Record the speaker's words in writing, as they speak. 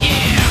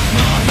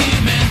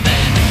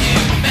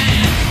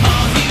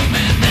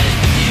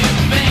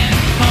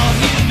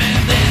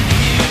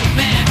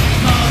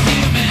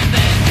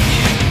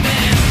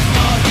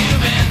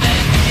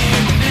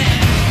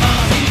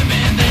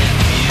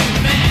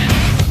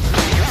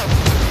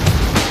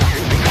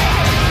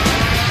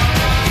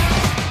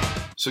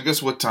So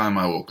guess what time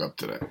I woke up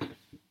today?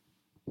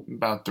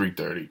 About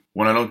 3:30.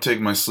 When I don't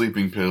take my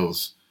sleeping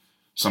pills,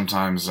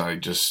 sometimes I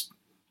just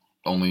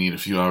only need a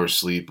few hours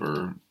sleep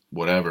or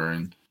whatever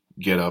and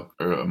get up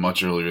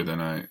much earlier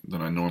than I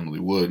normally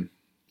would.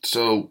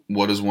 So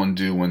what does one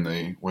do when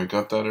they wake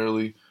up that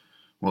early?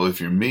 Well, if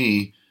you're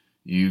me,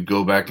 you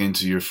go back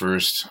into your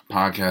first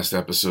podcast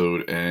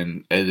episode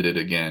and edit it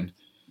again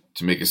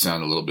to make it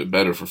sound a little bit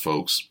better for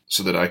folks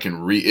so that I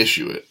can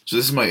reissue it. So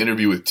this is my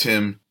interview with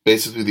Tim.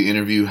 Basically, the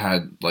interview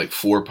had like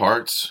 4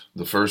 parts.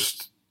 The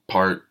first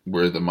part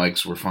where the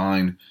mics were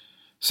fine.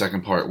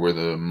 Second part where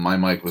my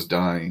mic was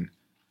dying.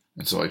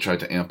 And so I tried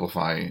to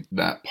amplify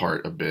that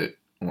part a bit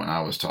when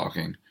I was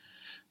talking.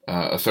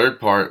 A third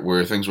part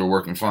where things were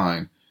working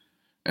fine.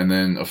 And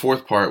then a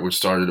fourth part which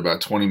started about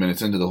 20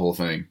 minutes into the whole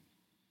thing.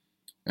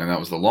 And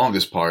that was the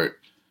longest part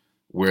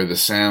where the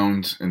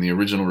sound in the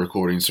original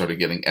recording started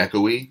getting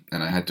echoey.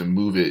 And I had to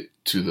move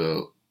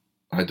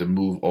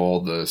all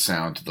the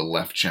sound to the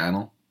left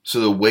channel. So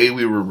the way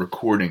we were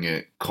recording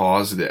it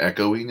caused the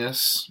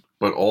echoiness,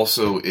 but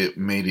also it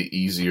made it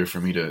easier for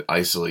me to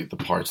isolate the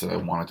parts that I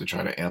wanted to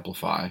try to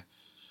amplify.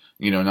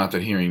 You know, not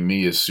that hearing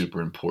me is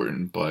super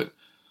important, but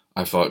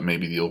I thought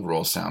maybe the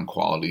overall sound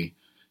quality,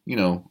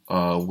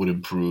 would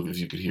improve if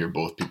you could hear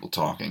both people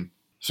talking.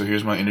 So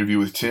here's my interview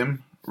with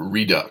Tim,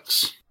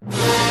 Redux.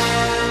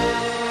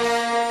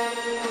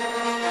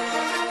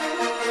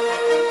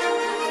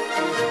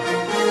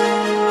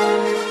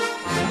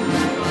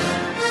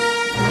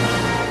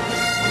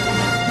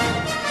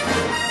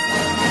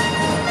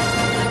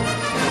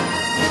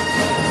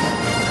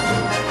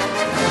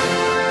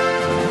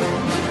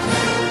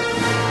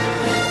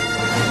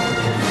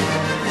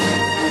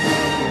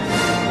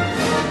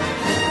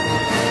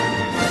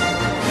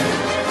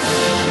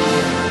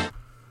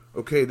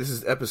 Okay, this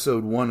is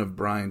episode 1 of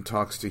Brian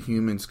Talks to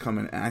Humans,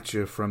 coming at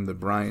you from the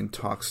Brian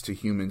Talks to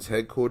Humans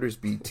headquarters,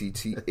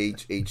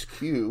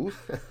 BTTHHQ,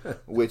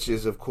 which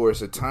is, of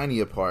course, a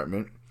tiny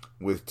apartment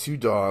with 2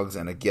 dogs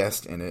and a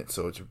guest in it,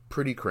 so it's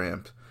pretty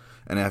cramped.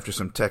 And after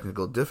some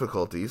technical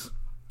difficulties,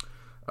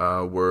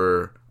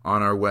 we're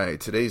on our way.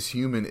 Today's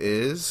human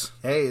is...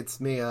 Hey, it's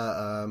me.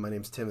 My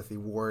name's Timothy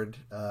Ward,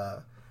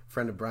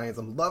 friend of Brian's.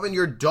 I'm loving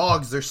your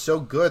dogs. They're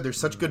so good. They're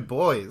such good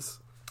boys.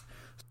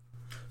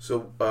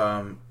 So,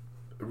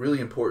 a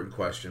really important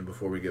question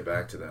before we get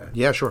back to that.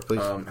 Yeah, sure, please.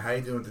 How you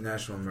doing with the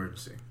national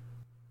emergency?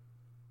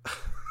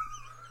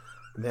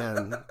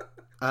 Man.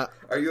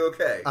 Are you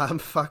okay? I'm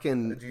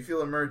fucking... Do you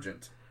feel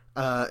emergent?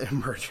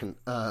 Emergent.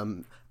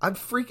 I'm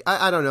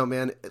I don't know,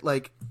 man.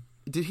 Like,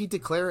 did he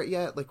declare it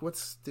yet? Like,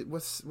 what's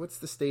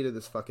the state of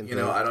this fucking thing?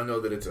 I don't know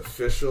that it's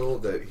official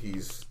that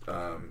he's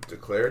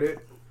declared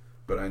it,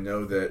 but I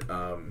know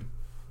that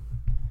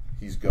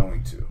he's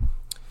going to.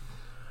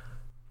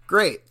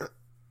 Great.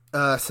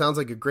 Sounds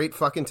like a great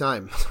fucking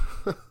time.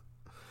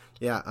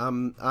 Yeah,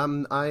 I'm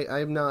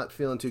not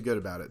feeling too good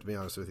about it, to be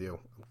honest with you.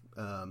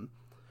 Do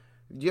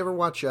you ever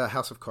watch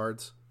House of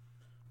Cards?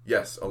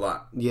 Yes, a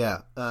lot. Yeah.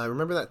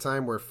 Remember that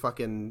time where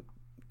fucking...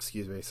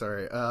 Excuse me,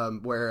 sorry. How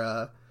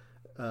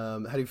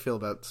do you feel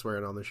about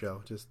swearing on the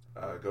show? Just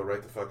go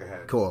right the fuck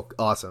ahead. Cool.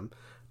 Awesome.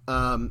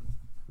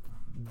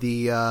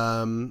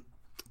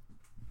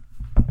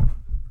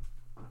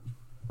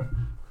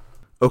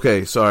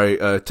 Okay, sorry.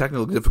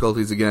 Technical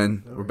difficulties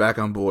again. We're back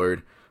on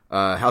board.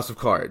 House of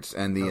Cards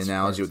and the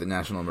analogy with the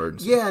national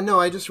emergency. Yeah, no,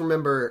 I just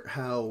remember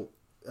how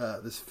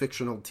this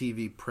fictional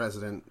TV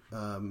president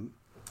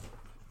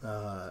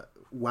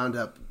wound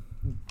up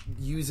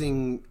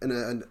using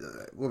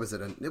what was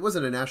it? It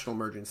wasn't a national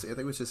emergency. I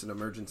think it was just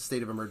an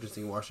state of emergency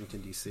in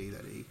Washington, D.C.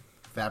 that he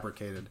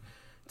fabricated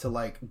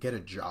to get a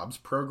jobs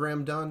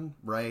program done,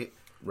 right?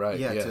 Right.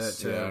 Yeah, yes.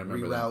 to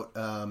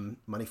reroute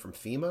money from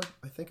FEMA,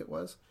 I think it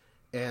was.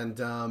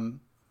 And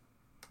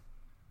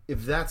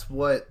if that's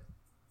what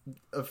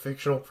a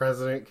fictional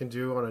president can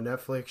do on a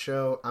Netflix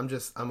show, I'm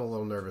a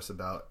little nervous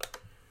about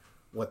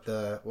what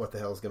the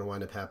hell is going to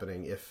wind up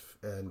happening if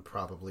and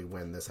probably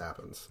when this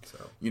happens. So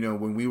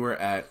when we were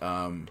at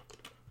a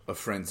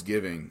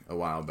Friendsgiving a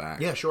while back.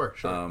 Yeah, sure.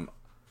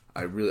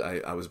 I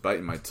was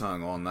biting my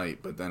tongue all night,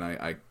 but then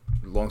I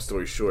long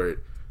story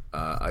short,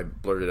 I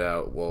blurted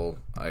out, well,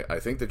 I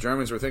think the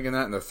Germans were thinking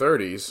that in the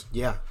 30s.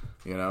 Yeah.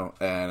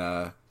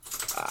 And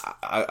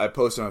I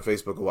posted on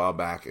Facebook a while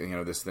back,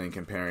 this thing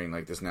comparing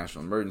this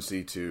national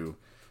emergency to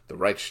the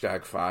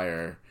Reichstag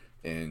fire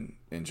in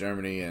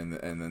Germany, and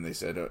then they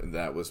said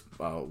that was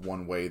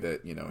one way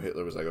that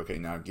Hitler was like, okay,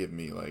 now give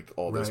me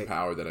all this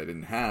power that I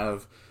didn't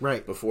have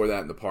before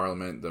that in the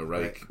Parliament, the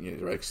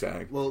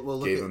Reichstag. Well,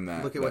 gave him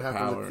that. Look at what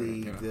happened power,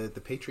 with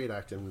the Patriot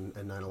Act in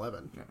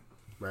 9/11. Yeah.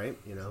 Right?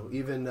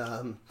 Even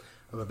I'm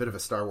a bit of a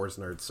Star Wars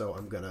nerd, so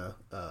I'm gonna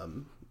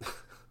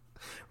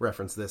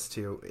reference this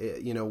too.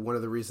 One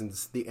of the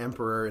reasons the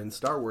Emperor in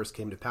Star Wars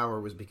came to power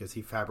was because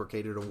he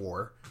fabricated a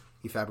war,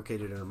 he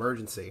fabricated an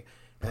emergency,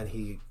 and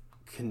he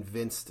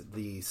convinced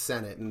the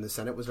Senate, and the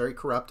Senate was very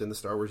corrupt in the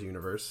Star Wars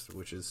universe,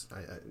 which is,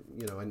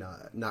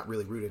 not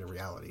really rooted in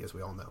reality, as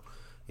we all know.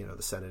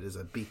 The Senate is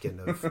a beacon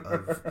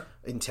of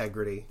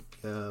integrity,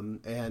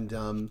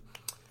 and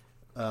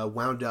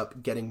wound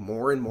up getting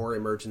more and more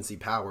emergency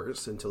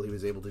powers until he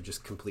was able to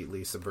just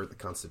completely subvert the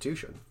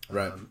Constitution.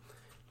 Right.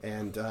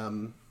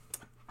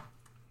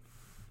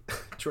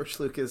 George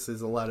Lucas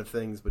is a lot of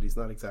things, but he's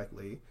not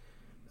exactly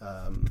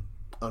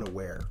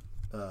unaware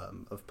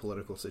of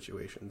political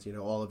situations. You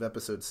know, all of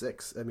Episode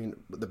 6. I mean,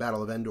 the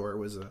Battle of Endor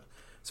was a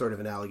sort of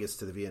analogous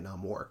to the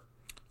Vietnam War.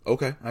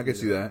 Okay, I can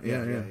see that.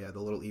 Yeah. The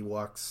little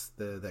Ewoks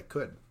that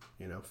could,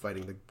 you know,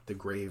 fighting the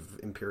grave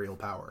imperial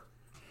power.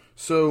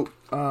 So,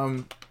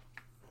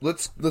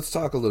 let's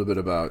talk a little bit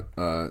about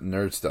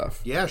nerd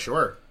stuff. Yeah,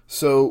 sure.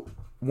 So,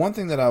 one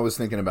thing that I was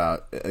thinking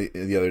about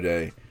the other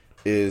day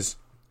is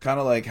kind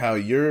of like how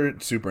you're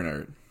super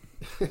nerd.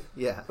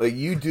 Yeah. Like,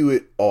 you do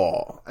it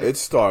all. It's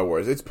Star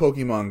Wars. It's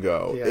Pokemon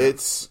Go. Yeah.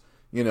 It's,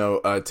 you know,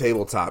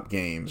 tabletop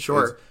games.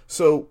 Sure.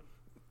 So,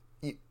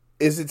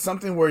 is it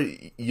something where,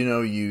 you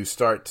know, you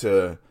start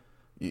to...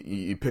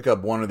 You pick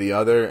up one or the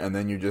other, and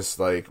then you're just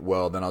like,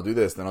 well, then I'll do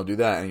this, then I'll do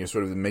that, and you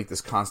sort of make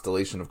this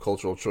constellation of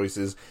cultural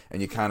choices,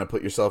 and you kind of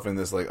put yourself in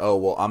this like, oh,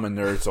 well, I'm a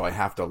nerd, so I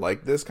have to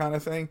like this kind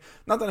of thing.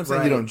 Not that I'm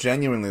saying you don't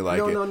genuinely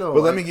like it, no,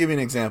 but let me give you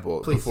an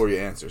example Please. before you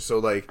answer. So,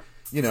 like,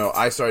 you know,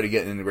 I started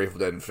getting into Grateful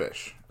Dead and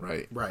Fish,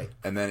 right? Right.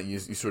 And then you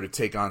sort of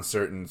take on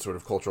certain sort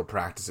of cultural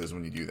practices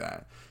when you do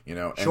that, you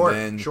know?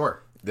 And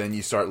Sure. Then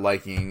you start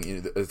liking,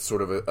 you know, it's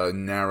sort of a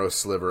narrow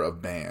sliver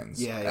of bands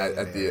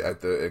at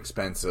the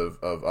expense of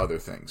other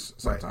things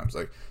sometimes.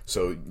 Right. Like,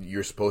 so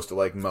you're supposed to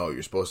like Moe,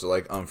 you're supposed to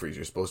like Umphreys,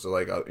 you're supposed to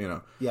like, you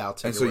know. Yeah, I'll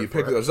take and so you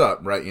pick those up,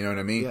 right? You know what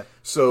I mean? Yeah.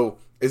 So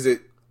is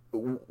it,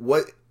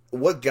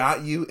 what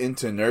got you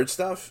into nerd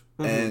stuff?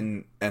 Mm-hmm.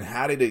 And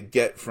how did it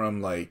get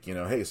from like, you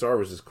know, hey, Star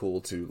Wars is cool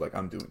to like,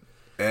 I'm doing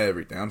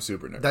everything, I'm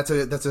super nerd?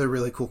 That's a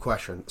really cool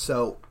question.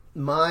 So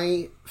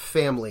my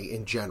family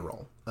in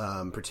general,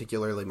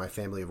 particularly my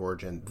family of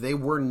origin, they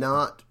were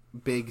not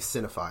big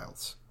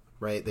cinephiles,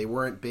 right? They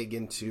weren't big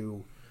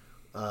into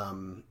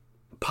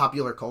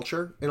popular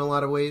culture in a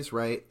lot of ways,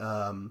 right?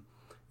 You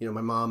know,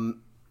 my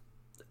mom,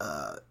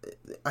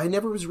 I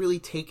never was really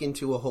taken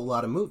to a whole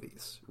lot of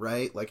movies,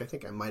 right? Like, I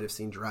think I might have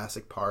seen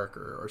Jurassic Park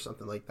or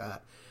something like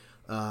that.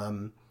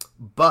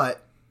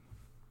 But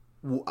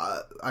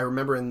I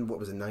remember in, what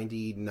was it,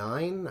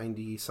 99,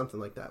 90, something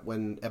like that,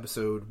 when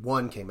Episode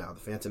 1 came out,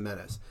 The Phantom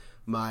Menace,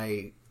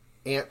 my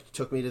aunt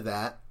took me to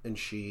that, and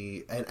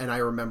I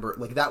remember,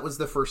 like, that was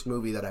the first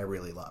movie that I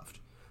really loved,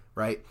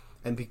 right?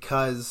 And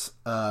because,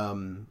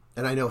 and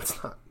I know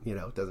it's not, you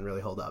know, it doesn't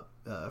really hold up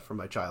from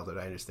my childhood,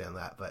 I understand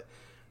that, but,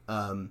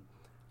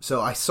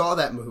 so I saw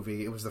that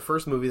movie, it was the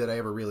first movie that I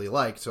ever really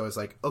liked, so I was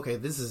like, okay,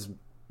 this is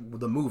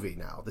the movie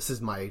now, this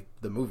is the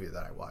movie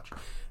that I watch.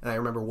 And I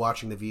remember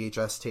watching the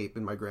VHS tape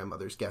in my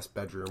grandmother's guest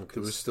bedroom. It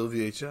was still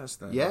VHS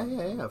then.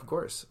 Yeah, of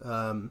course.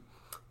 And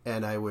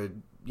I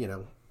would, you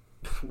know,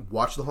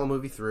 watch the whole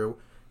movie through,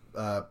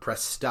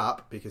 press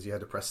stop, because you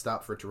had to press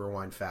stop for it to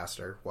rewind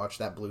faster, watch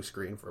that blue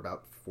screen for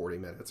about 40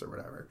 minutes or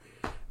whatever,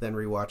 then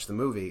rewatch the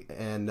movie.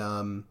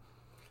 And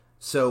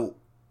so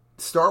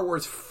Star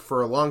Wars,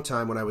 for a long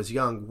time when I was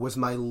young, was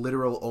my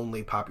literal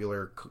only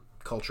popular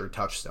culture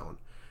touchstone.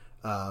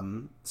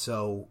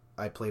 So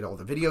I played all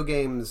the video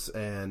games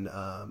and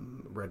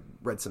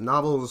read some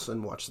novels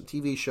and watched some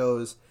TV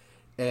shows.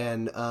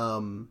 And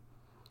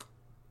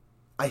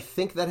I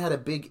think that had a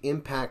big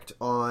impact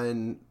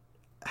on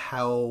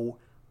how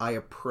I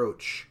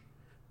approach,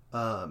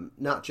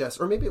 not just,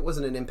 or maybe it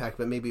wasn't an impact,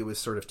 but maybe it was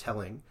sort of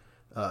telling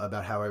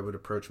about how I would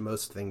approach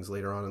most things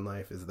later on in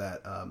life, is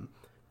that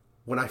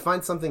when I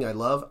find something I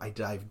love, I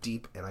dive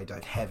deep and I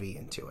dive heavy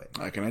into it.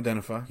 I can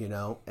identify. You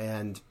know,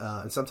 and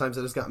sometimes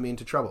it has gotten me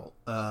into trouble.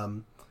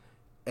 You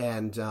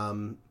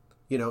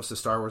know, so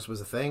Star Wars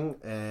was a thing,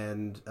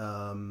 and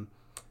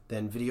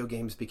then video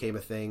games became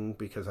a thing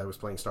because I was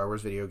playing Star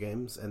Wars video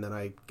games, and then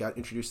I got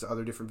introduced to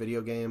other different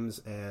video games,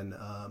 and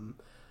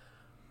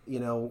you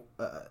know,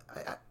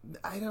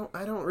 I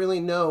don't really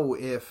know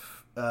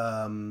if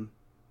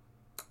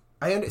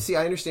I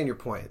understand your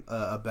point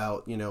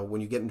about, you know, when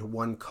you get into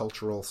one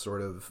cultural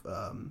sort of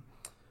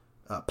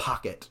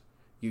pocket,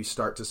 you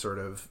start to sort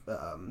of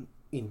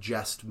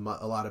ingest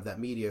a lot of that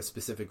media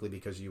specifically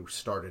because you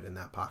started in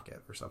that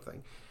pocket or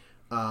something.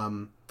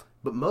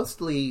 But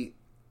mostly,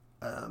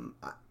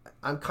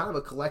 I'm kind of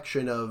a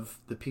collection of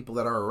the people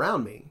that are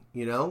around me,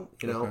 you know?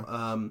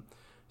 Okay.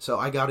 So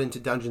I got into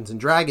Dungeons and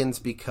Dragons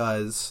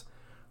because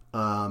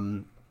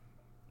one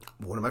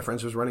of my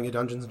friends was running a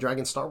Dungeons and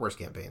Dragons Star Wars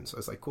campaign. So I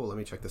was like, cool, let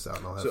me check this out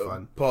and I'll have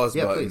fun. Pause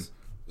button. Please.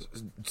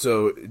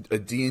 So a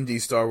D&D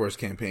Star Wars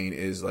campaign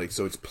is like,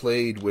 so it's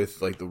played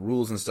with like the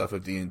rules and stuff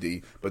of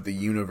D&D, but the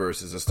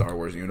universe is a Star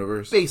Wars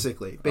universe?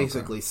 Basically.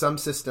 Okay. Some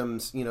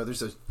systems, you know,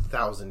 there's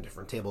 1,000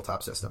 different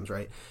tabletop systems,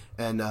 right?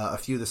 And a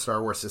few of the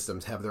Star Wars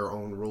systems have their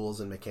own rules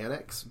and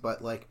mechanics,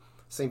 but like,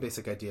 same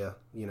basic idea,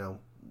 you know,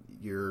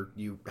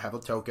 you have a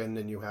token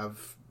and you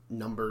have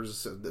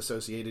numbers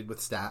associated with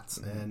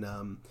stats,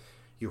 and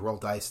you roll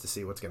dice to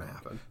see what's going to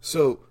happen.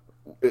 So,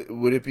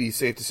 would it be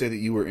safe to say that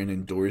you were an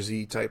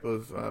indoorsy type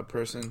of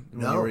person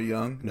when you were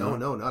young? No,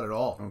 not at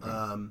all.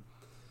 Okay.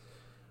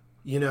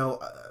 You know,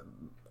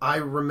 I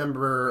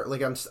remember,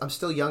 like, I'm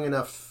still young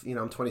enough. You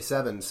know, I'm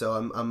 27, so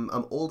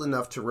I'm old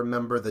enough to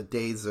remember the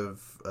days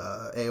of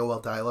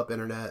AOL dial-up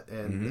internet,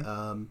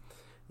 and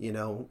you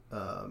know,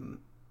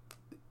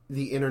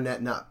 the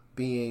internet not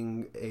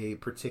being a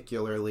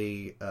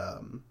particularly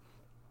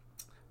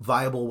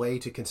viable way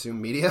to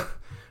consume media.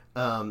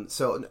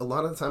 So a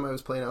lot of the time I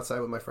was playing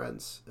outside with my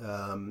friends.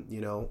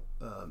 You know,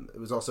 it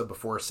was also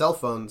before cell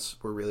phones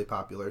were really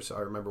popular, so I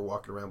remember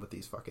walking around with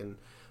these fucking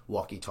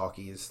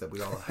walkie-talkies that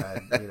we all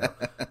had, you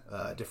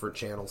know, different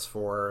channels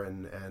for,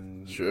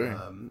 and Sure.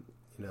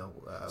 you know.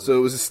 So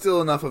it was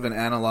still enough of an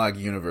analog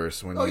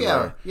universe when you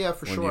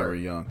were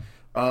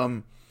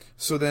young.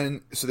 So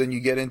then you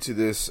get into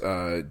this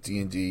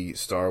D&D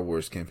Star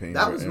Wars campaign.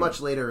 That was much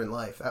later in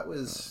life. That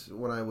was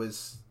when I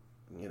was,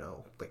 you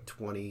know, like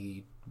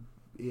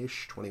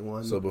 20-ish,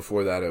 21. So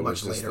before that, it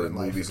was just the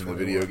movies and the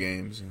video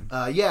games.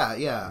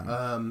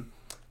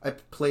 I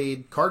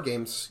played card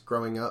games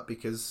growing up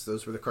because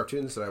those were the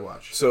cartoons that I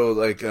watched. So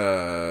like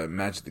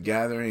Magic the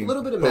Gathering, a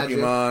little bit of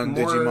Pokemon,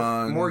 Magic,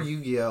 Digimon, more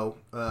Yu-Gi-Oh.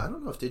 I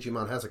don't know if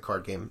Digimon has a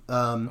card game.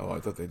 I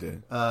thought they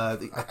did.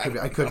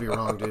 I could be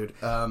wrong, dude.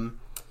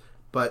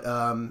 But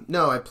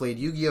no, I played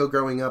Yu-Gi-Oh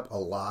growing up a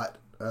lot.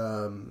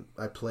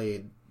 I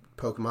played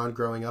Pokemon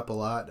growing up a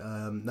lot.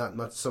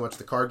 Not so much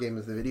the card game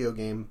as the video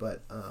game,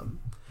 but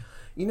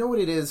you know what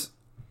it is?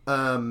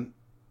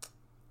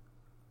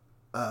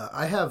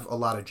 I have a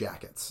lot of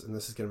jackets, and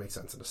this is going to make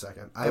sense in a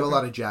second. I have a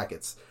lot of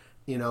jackets,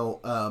 you know,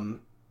 and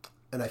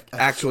I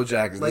actual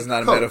jackets. Like this is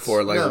not coats. a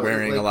metaphor, like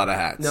wearing a lot of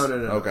hats. No.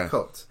 Okay.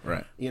 Coats.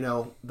 Right. You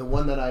know, the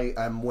one that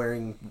I'm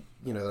wearing,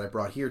 you know, that I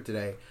brought here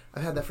today,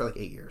 I've had that for like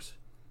 8 years,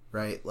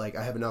 right? Like,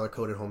 I have another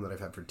coat at home that I've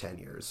had for 10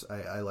 years.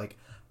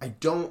 I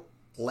don't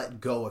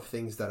let go of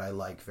things that I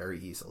like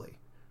very easily,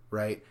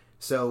 right?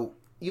 So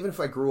even if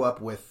I grew up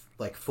with,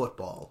 like,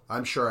 football,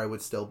 I'm sure I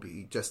would still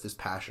be just as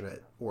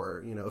passionate,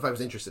 or, you know, if I was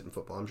interested in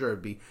football, I'm sure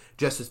I'd be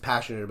just as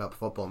passionate about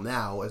football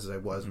now as I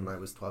was when I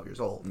was 12 years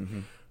old.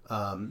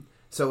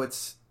 So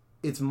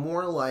it's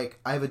more like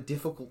I have a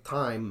difficult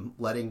time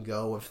letting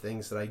go of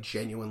things that I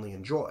genuinely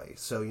enjoy.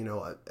 So, you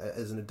know,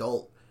 as an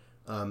adult,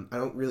 I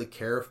don't really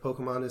care if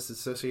Pokemon is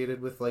associated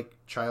with, like,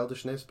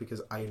 childishness,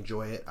 because I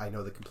enjoy it. I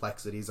know the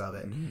complexities of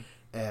it.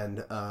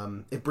 And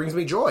it brings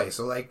me joy.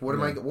 So, like, why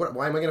am I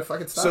going to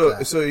fucking stop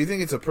that? So you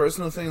think it's a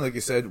personal thing, like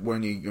you said,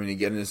 when you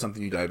get into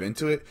something, you dive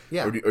into it?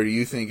 Yeah. Or do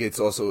you think it's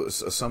also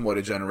somewhat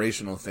a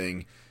generational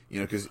thing?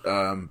 You know, because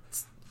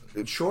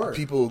sure,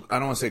 people, I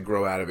don't want to say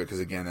grow out of it, because,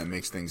 again, that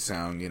makes things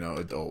sound, you know,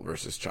 adult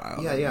versus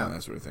child. Yeah. And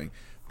that sort of thing.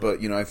 But,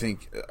 you know, I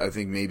think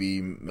maybe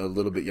a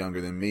little bit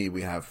younger than me,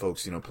 we have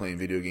folks, you know, playing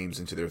video games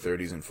into their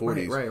 30s and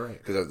 40s.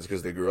 Right.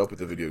 Because they grew up with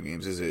the video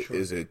games.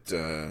 Is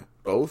it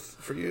both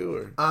for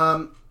you,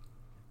 or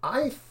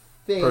I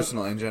think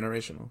personal and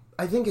generational?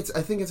 I think it's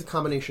a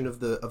combination of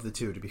the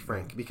two, to be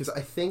frank, because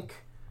I think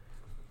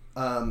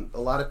a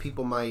lot of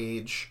people my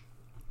age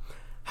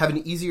have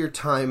an easier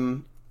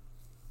time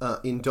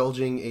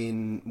indulging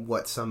in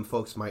what some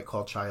folks might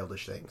call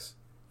childish things.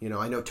 You know,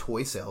 I know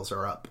toy sales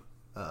are up.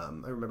 I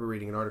remember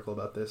reading an article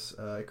about this.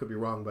 I could be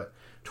wrong, but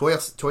toy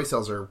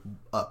sales are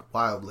up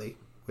wildly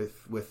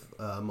with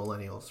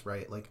millennials,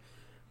 right? Like,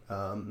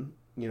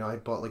 you know, I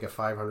bought like a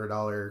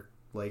 $500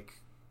 like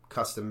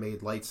custom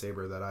made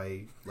lightsaber that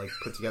I like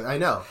put together. I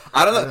know.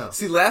 I don't know.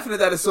 See, laughing at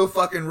that is so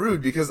fucking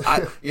rude, because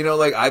I, you know,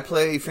 like, I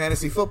play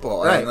fantasy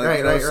football, right.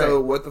 So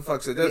what the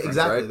fuck's the difference?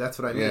 Exactly. Right? That's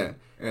what I mean.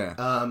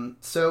 Yeah.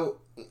 So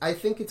I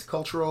think it's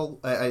cultural,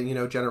 you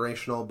know,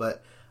 generational,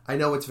 but I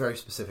know it's very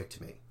specific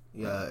to me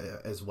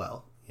as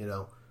well. You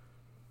know.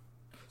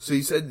 So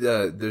you said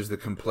there's the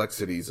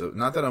complexities of,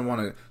 not that I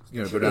want to,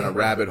 you know, go down a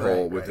rabbit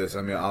hole with this.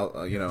 I mean,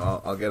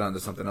 I'll get onto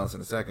something else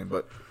in a second,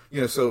 but,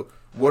 you know, so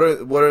what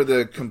are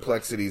the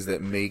complexities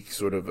that make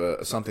sort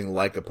of something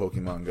like a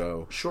Pokemon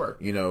Go, sure,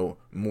 you know,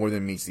 more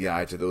than meets the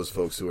eye to those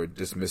folks who are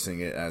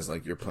dismissing it as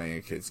like you're playing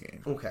a kid's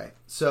game? Okay,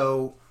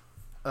 so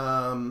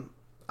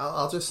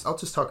I'll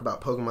just talk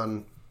about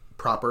Pokemon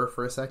proper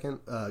for a second,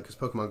 because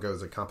Pokemon Go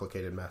is a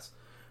complicated mess.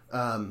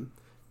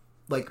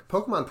 Like,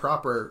 Pokemon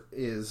proper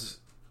is,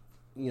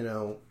 you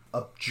know,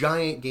 a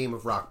giant game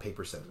of rock,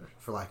 paper, scissors,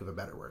 for lack of a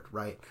better word,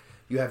 right?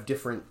 You have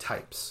different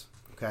types,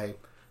 okay?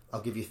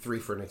 I'll give you 3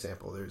 for an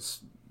example. There's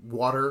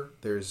water,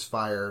 there's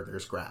fire,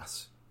 there's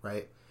grass,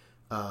 right?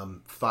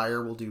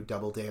 Fire will do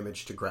double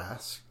damage to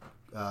grass.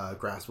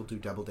 Grass will do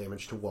double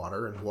damage to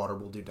water, and water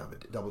will do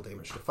double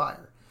damage to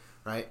fire,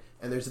 right?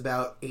 And there's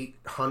about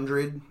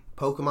 800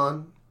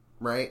 Pokemon,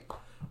 right,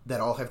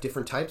 that all have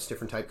different types,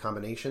 different type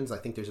combinations. I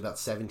think there's about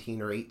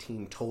 17 or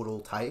 18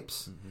 total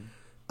types.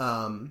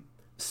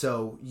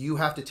 So you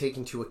have to take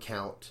into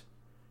account,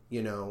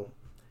 you know,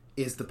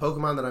 is the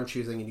Pokemon that I'm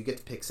choosing, and you get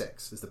to pick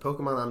 6, is the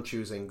Pokemon I'm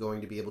choosing going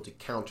to be able to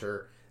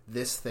counter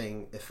this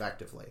thing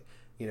effectively?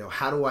 You know,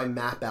 how do I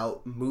map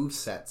out move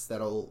sets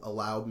that'll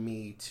allow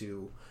me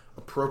to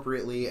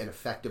appropriately and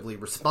effectively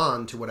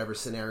respond to whatever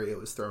scenario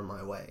is thrown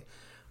my way?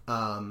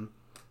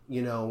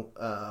 You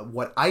know,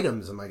 what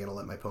items am I going to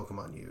let my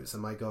Pokemon use?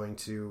 Am I going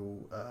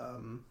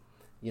to,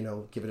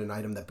 give it an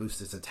item that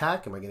boosts its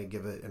attack? Am I going to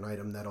give it an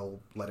item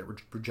that'll let it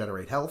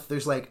regenerate health?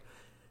 There's like,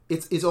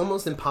 it's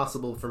almost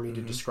impossible for me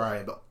to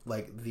describe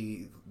like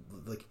the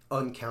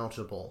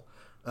uncountable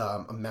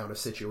amount of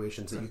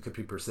situations that you could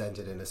be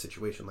presented in a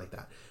situation like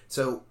that.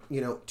 So,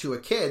 to a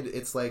kid,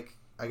 it's like,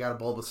 I got a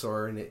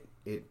Bulbasaur and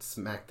it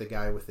smacked the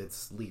guy with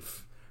its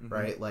leaf,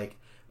 right? Like,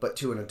 but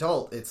to an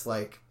adult, it's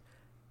like,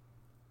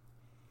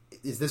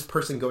 is this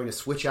person going to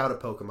switch out a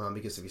Pokemon?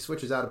 Because if he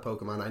switches out a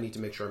Pokemon, I need to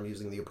make sure I'm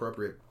using the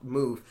appropriate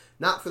move,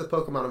 not for the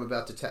Pokemon I'm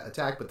about to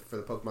attack, but for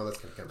the Pokemon that's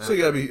going to come out. So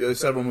you got to be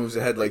several moves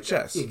ahead, like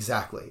chess.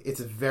 Exactly.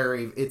 It's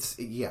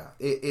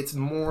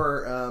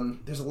more.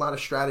 There's a lot of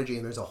strategy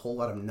and there's a whole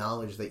lot of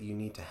knowledge that you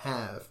need to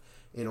have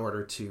in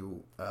order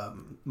to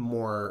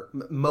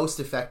most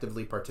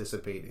effectively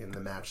participate in the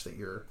match that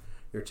you're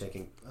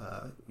taking.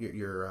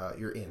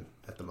 You're in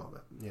at the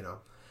moment.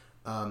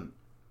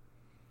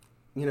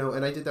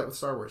 And I did that with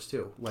Star Wars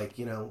too. Like,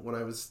 when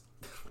I was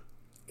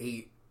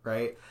 8,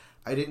 right?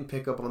 I didn't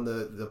pick up on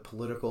the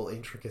political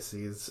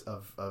intricacies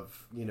of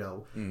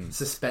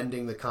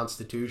suspending the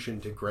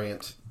Constitution to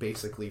grant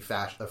basically a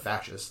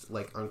fascist,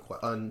 like,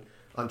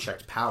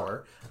 unchecked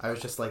power. I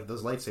was just like,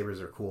 those lightsabers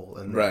are cool.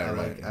 And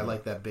I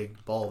like that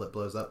big ball that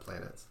blows up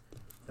planets.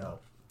 So,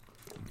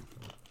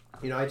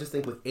 I just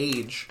think with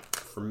age,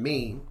 for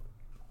me,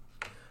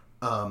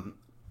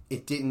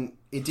 it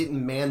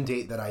didn't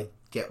mandate that I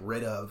get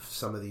rid of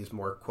some of these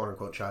more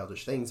quote-unquote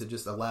childish things. It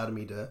just allowed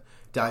me to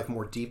dive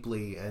more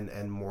deeply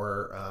and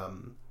more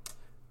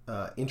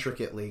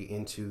intricately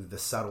into the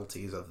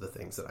subtleties of the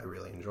things that I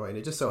really enjoy. And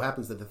it just so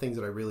happens that the things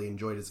that I really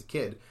enjoyed as a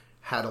kid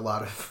had a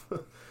lot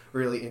of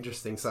really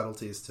interesting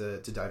subtleties to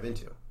dive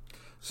into.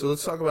 So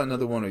let's talk about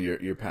another one of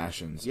your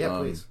passions. Yeah,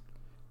 please.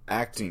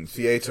 Acting,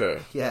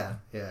 theater. Yeah.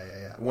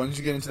 When did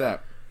you get into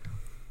that?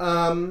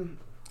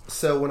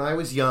 So when I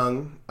was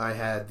young, I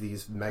had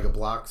these Mega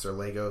Blocks or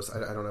Legos.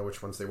 I don't know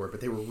which ones they were, but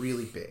they were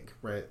really big,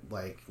 right?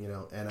 Like,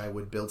 and I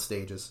would build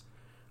stages,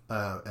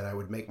 and I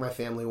would make my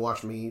family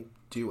watch me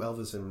do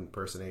Elvis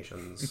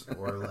impersonations,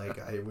 or like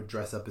I would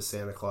dress up as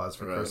Santa Claus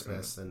for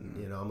Christmas,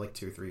 and I'm like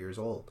 2 or 3 years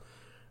old.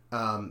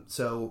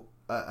 So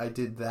I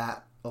did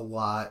that a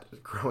lot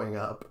growing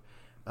up.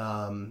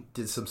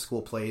 Did some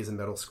school plays in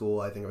middle school.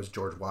 I think it was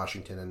George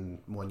Washington in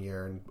one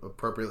year, and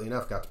appropriately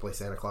enough, got to play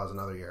Santa Claus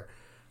another year.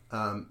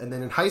 And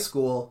then in high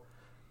school,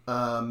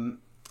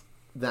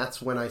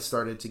 that's when I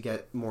started to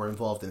get more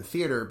involved in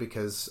theater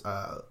because,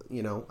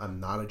 I'm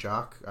not a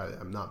jock.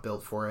 I'm not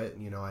built for it.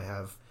 I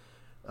have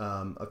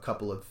a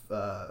couple of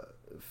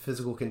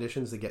physical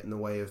conditions that get in the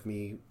way of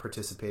me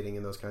participating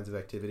in those kinds of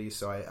activities.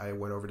 So I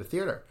went over to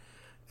theater,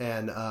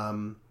 and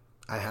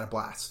I had a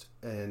blast.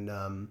 And,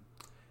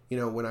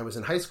 when I was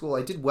in high school,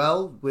 I did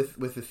well with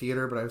the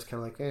theater, but I was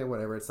kind of like,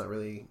 whatever. It's not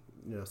really,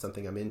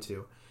 something I'm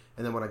into.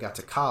 And then when I got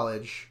to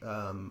college,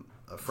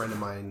 a friend of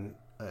mine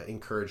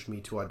encouraged me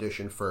to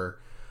audition for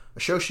a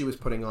show she was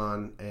putting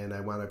on, and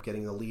I wound up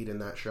getting the lead in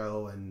that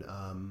show, and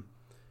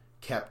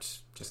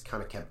kept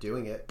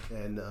doing it,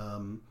 and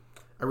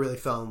I really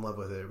fell in love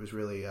with it. It was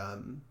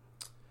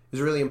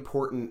really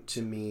important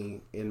to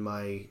me in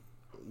my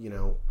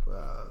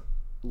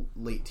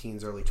late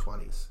teens, early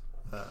 20s.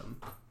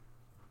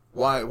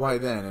 Why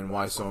then, and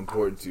why so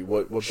important to you?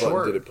 What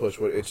button did it push?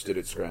 What itch did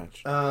it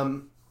scratch?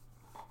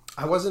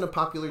 I wasn't a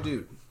popular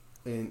dude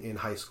in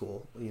high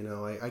school.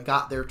 I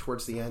got there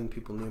towards the end.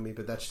 People knew me,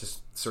 but that's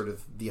just sort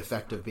of the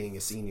effect of being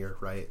a senior,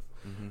 right?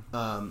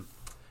 Mm-hmm.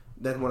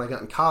 Then when I got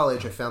in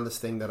college, I found this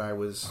thing that I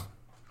was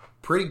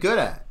pretty good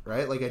at,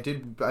 right? Like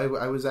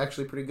I was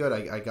actually pretty good.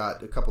 I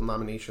got a couple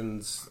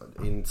nominations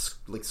in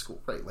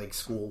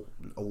school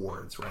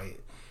awards, right,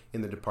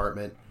 in the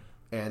department.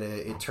 And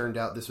it turned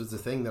out this was the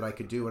thing that I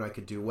could do and I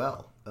could do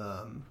well.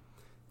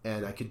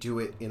 And I could do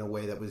it in a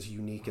way that was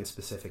unique and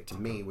specific to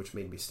me, which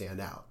made me stand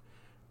out.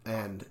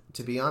 And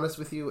to be honest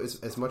with you,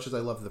 as much as I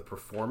love the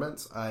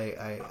performance,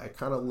 I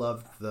kind of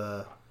loved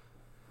the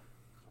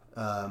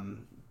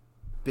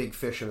big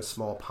fish in a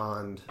small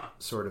pond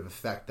sort of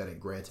effect that it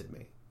granted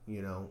me.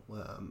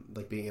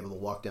 Like being able to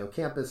walk down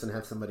campus and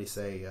have somebody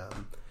say,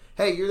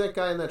 hey, you're that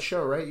guy in that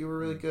show, right? You were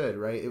really good,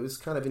 right? It was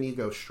kind of an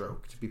ego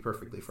stroke, to be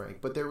perfectly frank.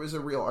 But there was a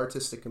real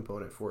artistic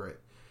component for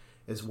it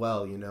as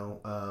well,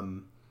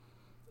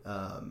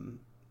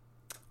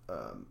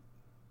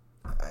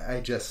 I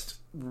just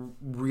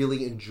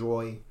really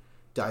enjoy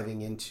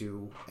diving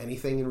into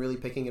anything and really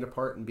picking it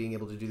apart and being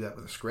able to do that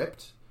with a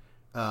script,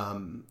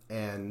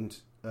 and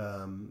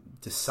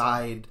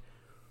decide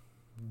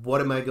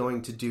what am I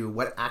going to do,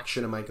 what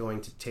action am I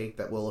going to take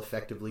that will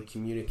effectively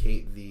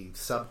communicate the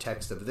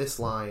subtext of this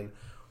line,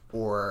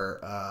 or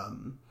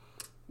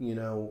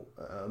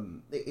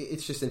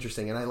it's just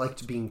interesting, and I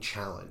liked being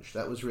challenged.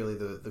 That was really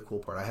the cool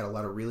part. I had a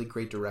lot of really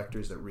great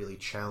directors that really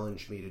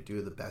challenged me to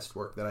do the best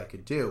work that I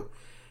could do,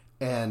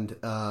 and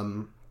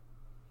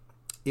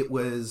it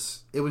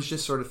was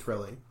just sort of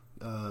thrilling.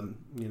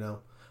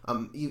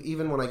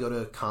 Even when I go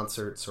to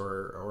concerts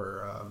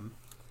or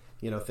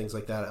things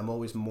like that, I'm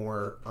always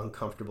more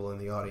uncomfortable in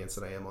the audience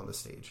than I am on the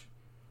stage,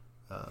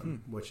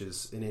 which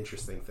is an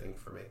interesting thing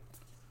for me.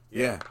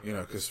 Yeah,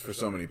 because for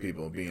so many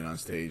people, being on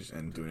stage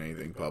and doing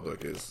anything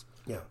public is,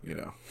 yeah,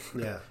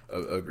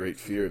 a great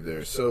fear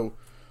there. So,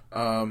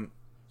 so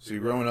you're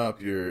growing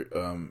up, you're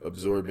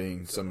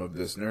absorbing some of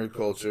this nerd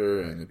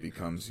culture, and it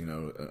becomes,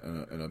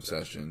 an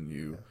obsession.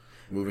 You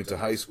move into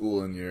high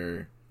school, and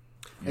you're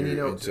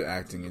into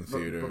acting in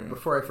theater.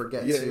 Before I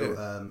forget, too,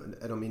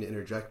 I don't mean to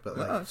interject, but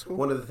cool.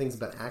 One of the things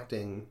about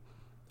acting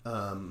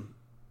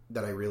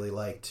that I really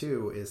like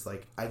too is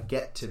like I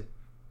get to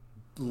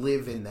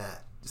live in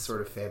that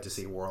sort of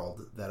fantasy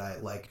world that I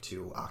like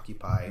to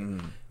occupy.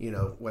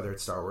 Whether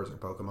it's Star Wars or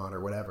Pokemon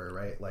or whatever,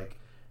 right? Like,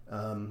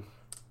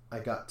 I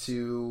got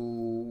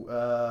to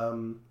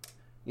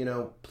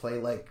play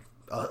like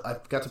I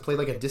got to play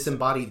like a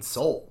disembodied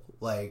soul,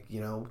 like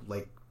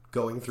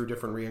going through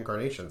different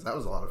reincarnations. That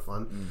was a lot of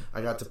fun.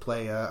 I got to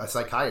play a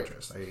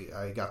psychiatrist.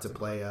 I got to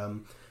play a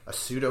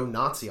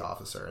pseudo-Nazi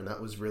officer, and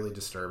that was really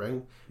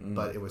disturbing,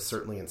 but it was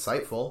certainly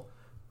insightful.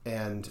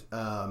 And,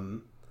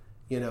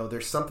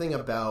 there's something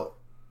about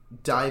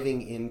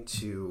diving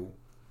into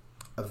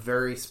a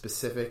very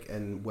specific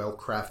and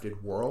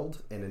well-crafted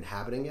world and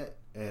inhabiting it,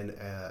 and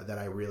that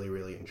I really,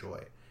 really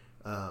enjoy.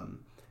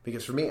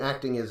 Because for me,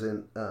 acting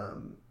isn't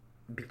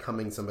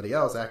becoming somebody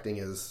else. Acting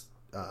is...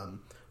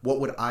 what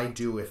would I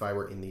do if I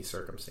were in these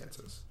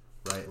circumstances,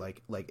 right?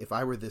 Like if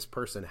I were this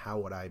person, how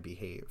would I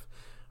behave?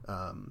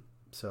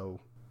 So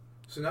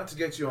not to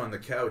get you on the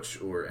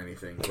couch or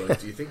anything, but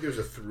do you think there's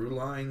a through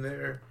line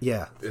there?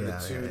 Yeah, in the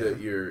two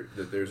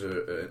that there's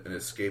an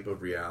escape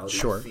of reality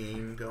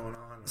theme going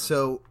on?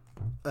 So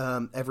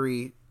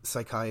every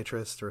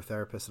psychiatrist or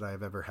therapist that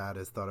I've ever had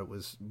has thought it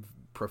was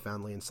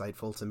profoundly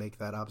insightful to make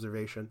that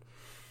observation.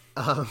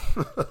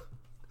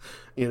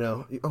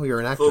 You're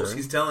an actor. Folks,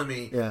 he's telling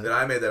me that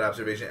I made that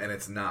observation, and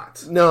it's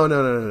not. No.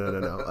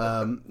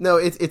 No,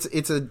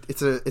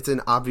 it's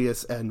an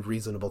obvious and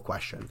reasonable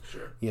question.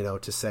 Sure.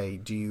 To say,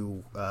 do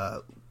you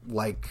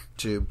like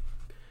to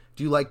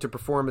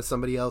perform as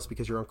somebody else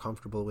because you're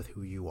uncomfortable with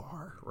who you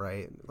are,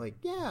 right? Like,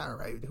 yeah,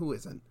 right. Who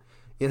isn't?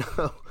 There's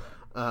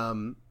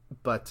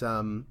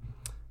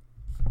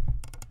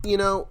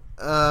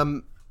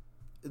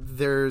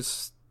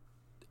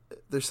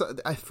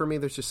for me,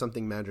 there's just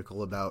something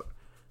magical about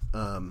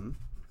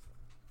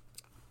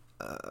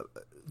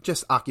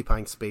just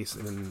occupying space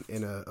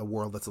in a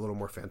world that's a little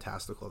more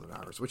fantastical than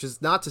ours, which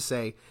is not to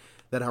say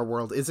that our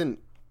world isn't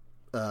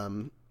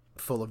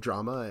full of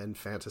drama and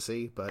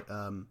fantasy, but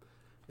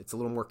it's a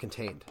little more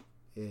contained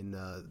in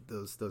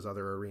those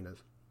other arenas.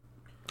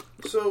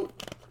 So,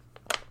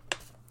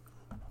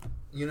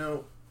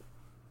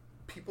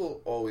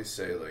 people always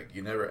say, like,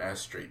 you never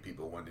ask straight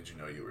people, when did you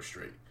know you were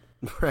straight?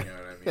 Right. You know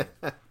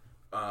what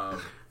I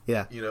mean?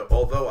 Yeah.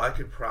 Although I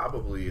could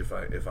probably, if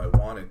I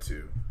wanted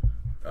to,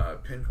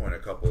 pinpoint a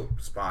couple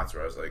spots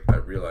where I was like,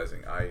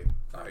 realizing I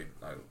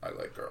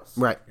like girls.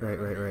 Right.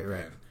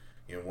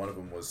 And one of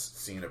them was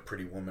seeing a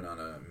pretty woman on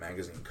a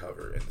magazine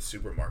cover in the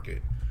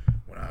supermarket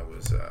when I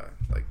was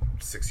like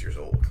 6 years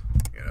old.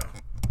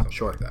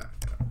 Something like that.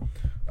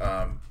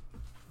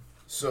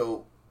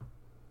 So,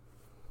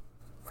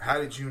 how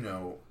did you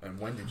know, and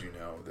when did you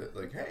know that,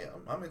 like, hey,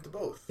 I'm into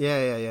both?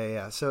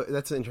 Yeah. So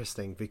that's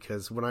interesting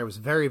because when I was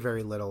very,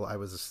 very little, I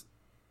was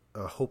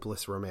a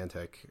hopeless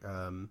romantic.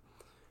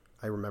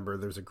 I remember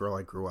there was a girl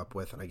I grew up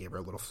with, and I gave her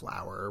a little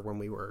flower when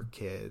we were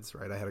kids,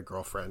 right? I had a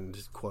girlfriend,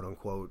 quote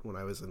unquote, when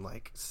I was in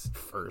like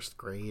first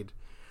grade.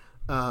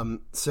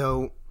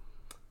 So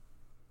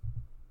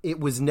it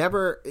was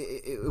never.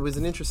 It was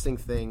an interesting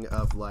thing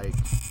of like,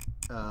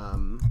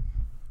 how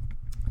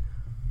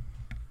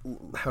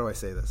do I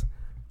say this?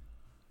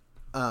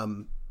 I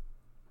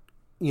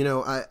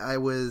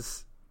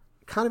was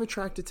kind of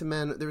attracted to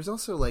men. There was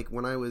also, like,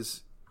 when I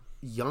was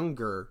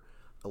younger,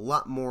 a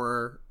lot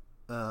more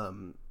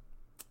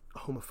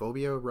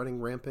homophobia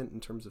running rampant in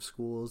terms of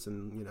schools,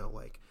 and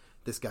like,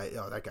 this guy,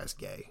 that guy's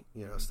gay,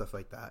 stuff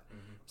like that.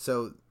 Mm-hmm.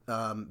 So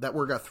that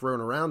word got thrown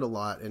around a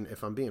lot, and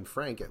if I'm being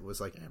frank, it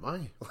was like, am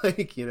I?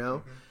 Like, Mm-hmm.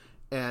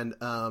 And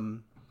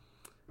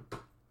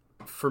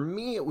for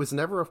me, it was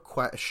never a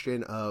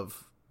question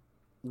of,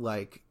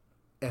 like,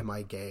 am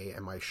I gay?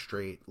 Am I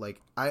straight?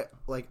 I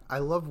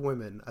love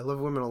women. I love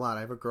women a lot.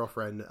 I have a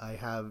girlfriend. I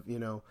have,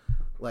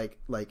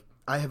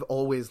 I have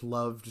always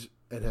loved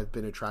and have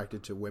been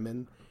attracted to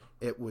women.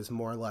 It was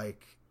more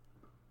like,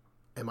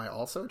 am I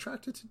also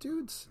attracted to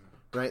dudes?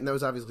 Right. And that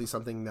was obviously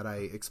something that I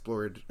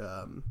explored,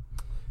 a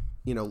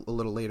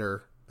little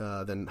later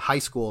than high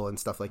school and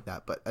stuff like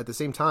that. But at the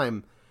same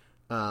time,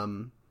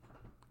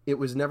 it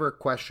was never a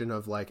question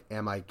of, like,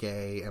 am I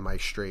gay? Am I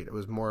straight? It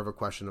was more of a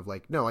question of,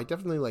 like, no, I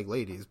definitely like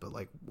ladies, but,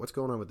 like, what's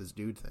going on with this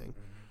dude thing?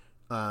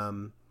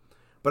 Mm-hmm.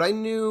 But I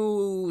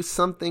knew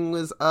something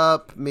was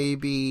up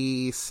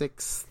maybe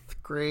 6th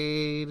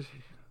grade,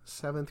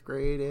 7th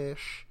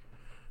grade-ish.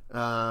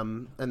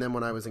 And then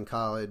when I was in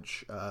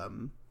college,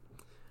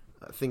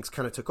 things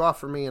kind of took off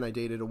for me, and I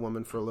dated a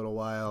woman for a little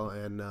while,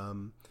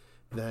 and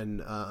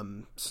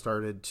then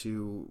started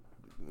to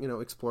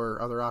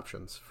explore other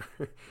options,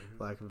 for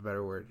lack of a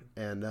better word.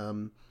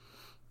 And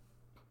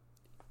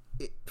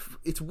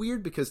it's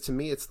weird because to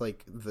me it's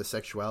like the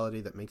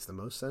sexuality that makes the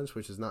most sense,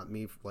 which is not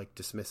me like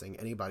dismissing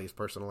anybody's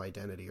personal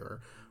identity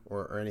or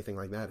anything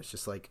like that. It's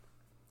just like,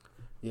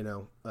 you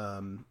know,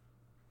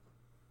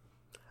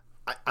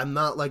 I'm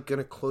not like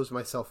gonna close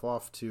myself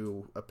off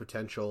to a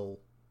potential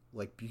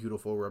like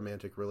beautiful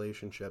romantic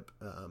relationship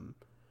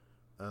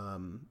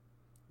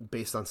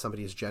based on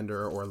somebody's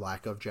gender or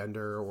lack of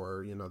gender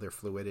or, you know, their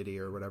fluidity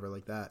or whatever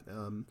like that.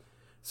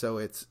 So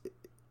it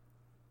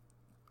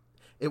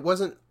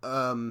wasn't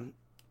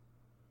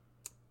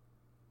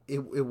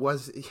it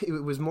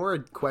was more a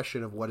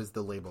question of what is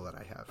the label that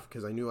I have,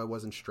 because I knew I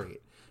wasn't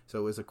straight. So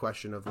it was a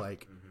question of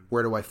like,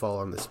 where do I fall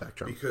on the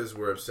spectrum? Because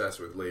we're obsessed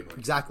with labeling.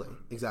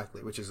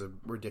 Exactly, which is a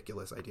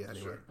ridiculous idea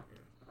anyway. Sure, yeah.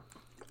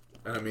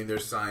 And I mean,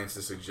 there's science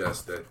to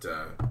suggest that,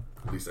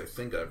 at least I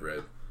think I've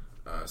read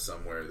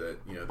somewhere, that,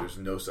 you know, there's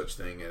no such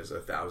thing as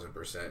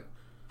 1,000%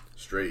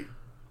 straight.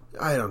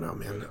 I don't know,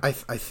 man. I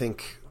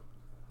think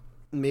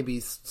maybe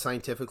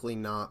scientifically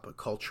not, but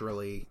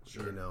culturally,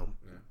 sure.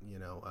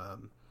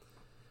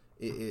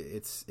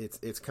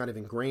 It's kind of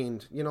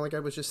ingrained. You know, like I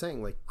was just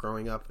saying, like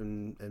growing up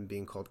and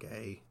being called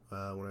gay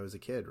when I was a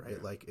kid, right?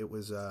 Yeah. Like it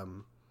was,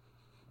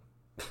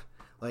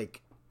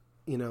 like,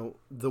 you know,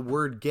 the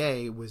word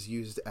gay was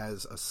used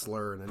as a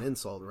slur and an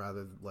insult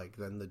rather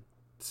than the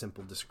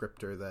simple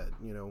descriptor that,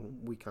 you know,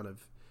 we kind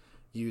of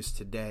use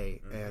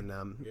today. Mm-hmm.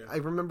 And I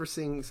remember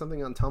seeing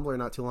something on Tumblr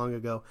not too long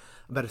ago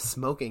about a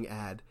smoking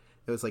ad.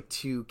 It was like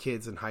two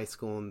kids in high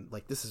school, and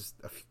like this is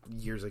a few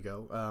years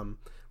ago,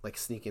 like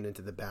sneaking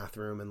into the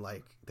bathroom, and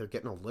like they're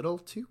getting a little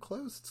too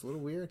close. It's a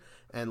little weird,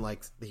 and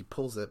like he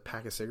pulls a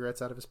pack of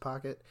cigarettes out of his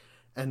pocket,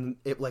 and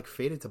it like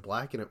faded to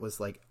black, and it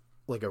was like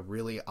a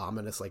really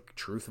ominous like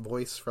truth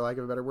voice, for lack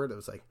of a better word. It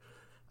was like,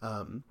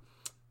 are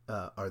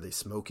they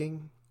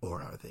smoking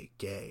or are they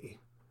gay?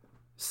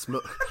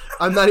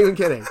 I'm not even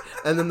kidding,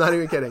 and I'm not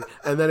even kidding.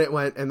 And then it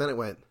went,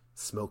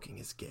 smoking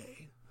is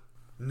gay.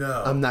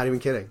 No, I'm not even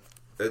kidding.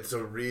 It's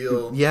a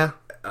real... Yeah.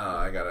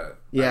 I gotta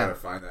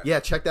find that. Yeah,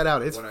 check that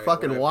out. It's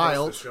fucking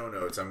wild. Post the show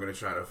notes, I'm gonna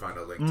try to find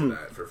a link to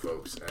that for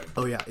folks. And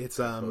oh yeah, it's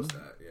post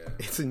that. Yeah.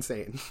 It's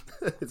insane.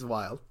 It's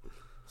wild.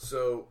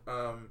 So,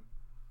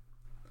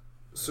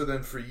 so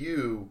then for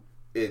you,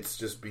 it's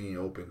just being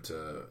open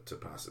to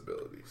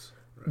possibilities.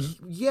 Right?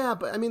 Yeah,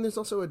 but I mean, there's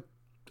also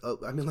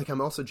like I'm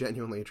also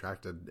genuinely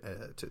attracted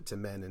to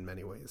men in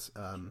many ways.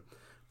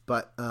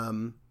 But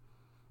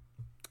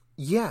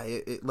yeah,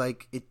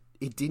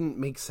 it didn't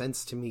make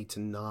sense to me to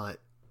not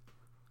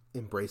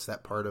embrace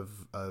that part of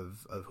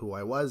who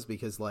I was,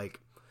 because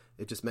like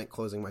it just meant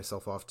closing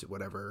myself off to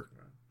whatever,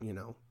 you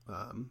know,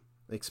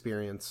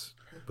 experience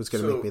was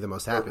going to make me the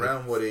most happy.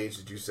 Around what age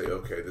did you say,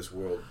 okay, this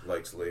world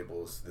likes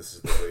labels, this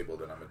is the label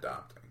that I'm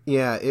adopting?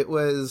 Yeah, it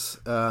was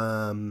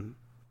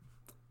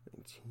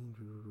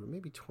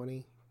maybe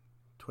 20,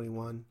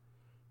 21.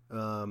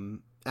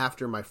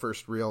 After my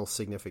first real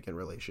significant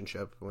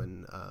relationship,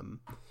 when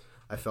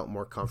I felt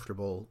more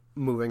comfortable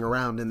moving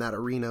around in that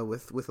arena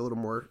with a little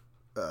more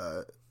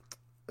of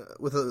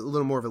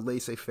a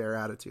laissez-faire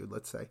attitude,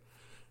 let's say.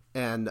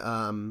 And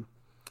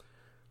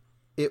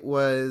it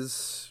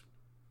was,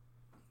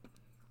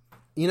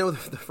 you know,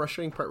 the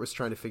frustrating part was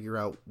trying to figure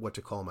out what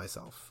to call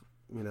myself.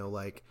 You know,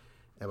 like,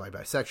 am I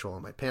bisexual?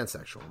 Am I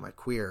pansexual? Am I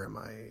queer? Am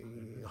I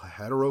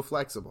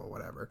hetero-flexible?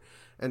 Whatever.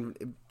 And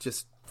it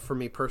just, for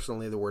me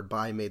personally, the word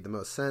bi made the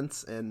most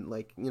sense. And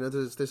like, you know,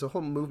 there's a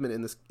whole movement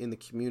in the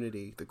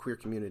community, the queer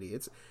community.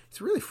 It's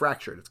really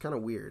fractured. It's kind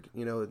of weird.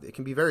 You know, it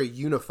can be very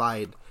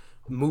unified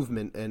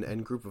movement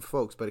and group of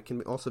folks, but it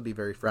can also be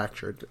very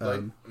fractured.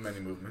 Like many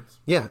movements.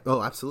 Yeah.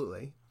 Oh,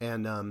 absolutely.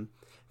 And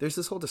there's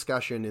this whole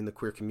discussion in the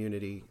queer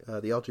community,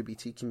 the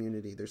LGBT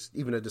community. There's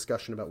even a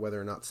discussion about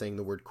whether or not saying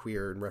the word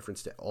queer in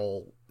reference to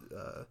all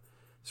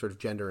sort of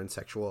gender and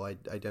sexual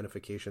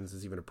identifications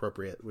is even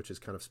appropriate, which is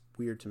kind of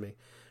weird to me.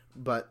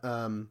 But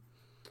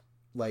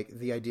like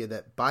the idea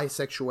that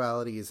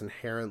bisexuality is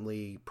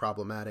inherently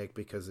problematic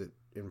because it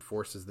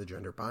enforces the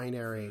gender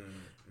binary. Mm-hmm.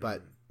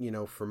 But, you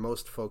know, for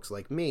most folks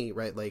like me,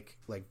 right, like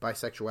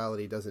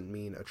bisexuality doesn't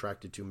mean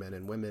attracted to men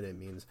and women. It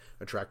means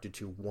attracted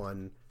to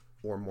one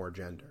or more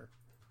gender.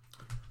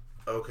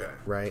 Okay.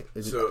 Right?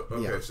 So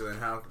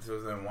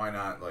then why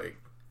not like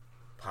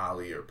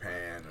poly or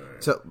pan?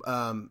 Or...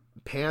 So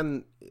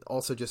pan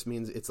also just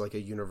means it's like a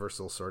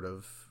universal sort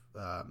of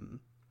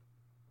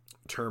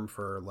term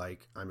for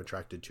like I'm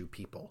attracted to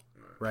people,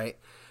 right?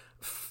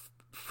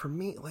 For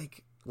me,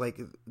 like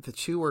the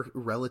two are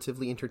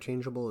relatively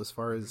interchangeable as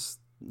far as,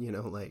 you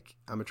know, like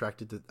I'm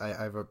attracted to, I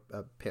have a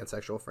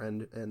pansexual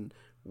friend and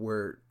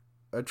we're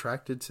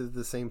attracted to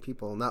the same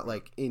people, not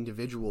like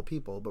individual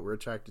people, but we're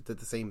attracted to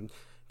the same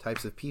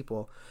types of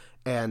people.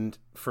 And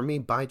for me,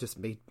 bi just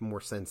made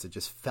more sense. It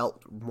just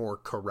felt more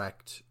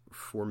correct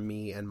for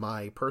me and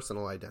my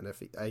personal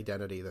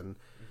identity than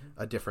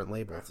a different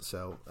label.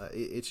 So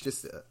it's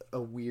just a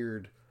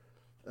weird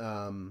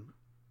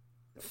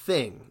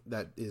thing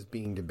that is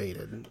being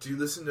debated. Do you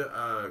listen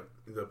to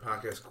the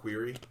podcast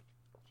Query?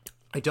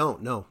 I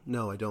don't. No,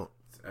 I don't.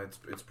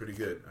 It's pretty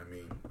good. I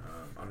mean,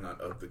 I'm not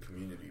of the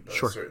community, but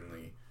sure. I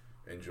certainly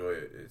enjoy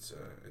it. It's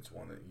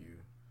one that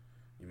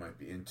you might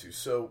be into.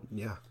 So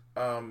yeah.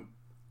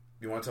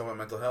 You want to talk about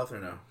mental health or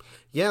no?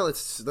 Yeah,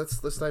 let's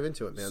dive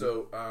into it, man.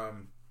 So,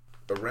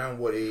 around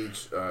what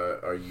age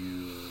are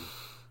you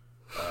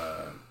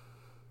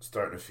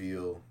starting to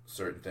feel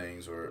certain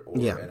things, or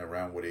and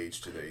around what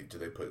age do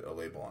they put a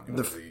label on you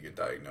whenever you get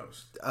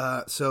diagnosed?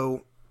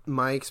 So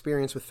my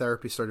experience with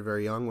therapy started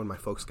very young when my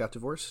folks got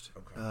divorced.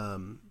 Okay.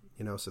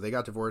 So they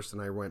got divorced,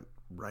 and I went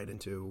right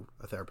into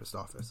a therapist's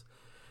office.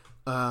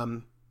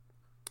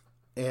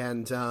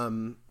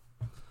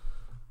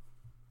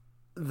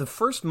 The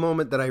first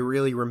moment that I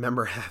really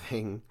remember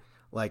having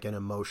like an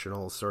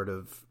emotional sort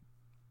of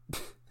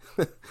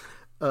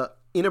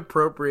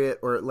inappropriate,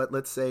 or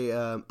let's say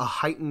a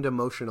heightened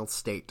emotional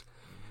state,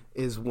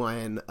 is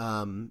when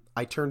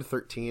I turned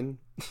 13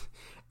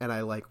 and I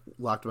like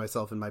locked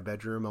myself in my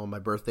bedroom on my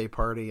birthday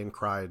party and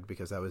cried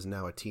because I was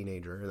now a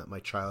teenager and that my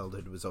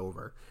childhood was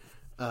over.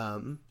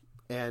 I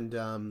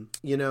mentioned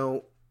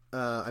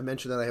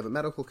that I have a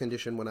medical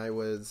condition. When I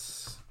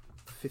was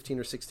 15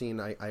 or 16,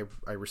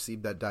 I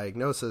received that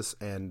diagnosis,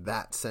 and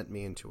that sent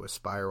me into a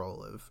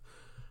spiral of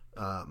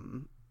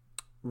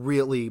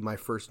really my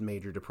first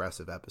major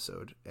depressive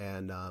episode.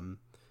 And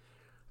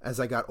as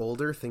I got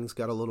older, things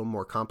got a little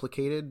more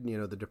complicated.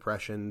 The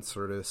depression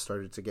sort of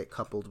started to get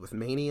coupled with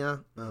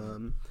mania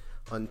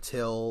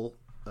until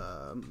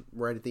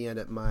right at the end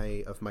of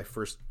my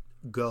first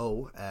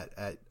go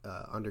at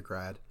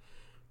undergrad,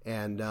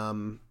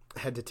 and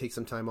had to take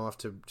some time off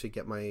to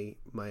get my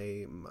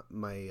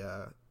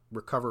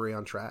recovery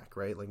on track,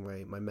 right? Like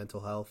my mental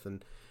health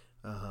and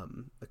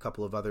a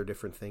couple of other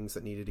different things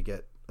that needed to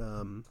get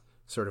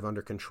sort of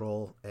under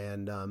control.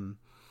 And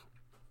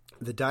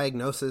the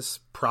diagnosis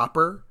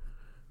proper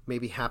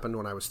maybe happened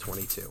when I was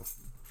 22.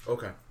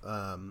 Okay.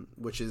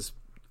 Which is,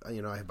 I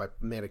have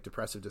manic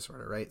depressive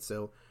disorder, right?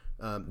 So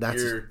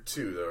that's you're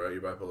 2 though, right?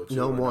 You're bipolar 2.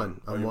 No, I'm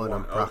 1. No? I'm 1.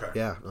 One. Okay.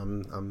 Yeah,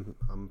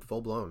 I'm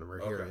full blown, and we're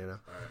here.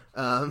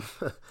 All right.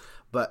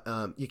 But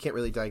you can't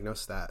really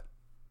diagnose that.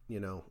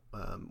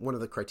 One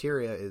of the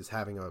criteria is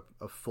having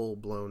a full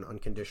blown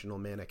unconditional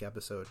manic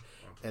episode,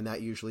 and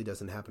that usually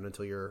doesn't happen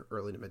until you're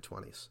early to mid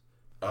 20s.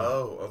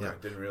 Oh, okay. Yeah.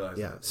 Didn't realize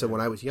yeah. that. So when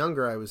I was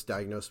younger, I was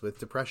diagnosed with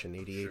depression,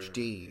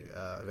 ADHD,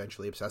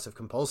 eventually obsessive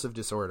compulsive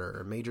disorder,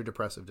 or major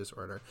depressive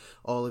disorder.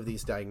 All of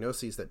these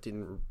diagnoses that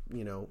didn't,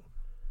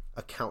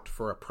 account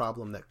for a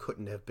problem that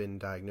couldn't have been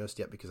diagnosed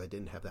yet because I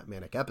didn't have that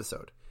manic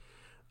episode.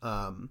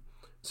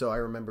 So I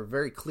remember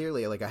very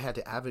clearly, like I had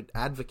to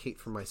advocate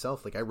for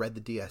myself. Like I read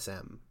the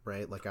DSM,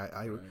 right? Like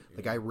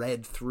I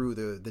read through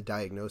the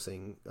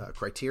diagnosing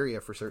criteria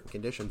for certain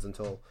conditions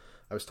until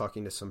I was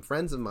talking to some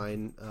friends of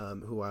mine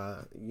who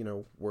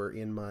were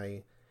in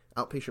my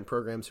outpatient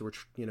programs, who were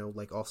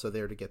like also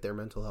there to get their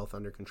mental health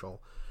under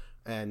control.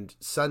 And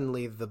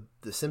suddenly the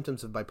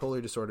symptoms of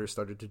bipolar disorder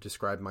started to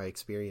describe my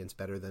experience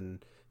better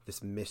than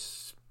this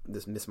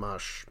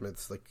mishmash.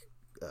 It's like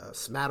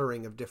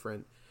smattering of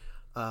different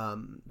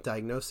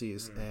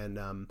diagnoses, and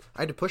I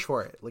had to push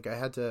for it. Like I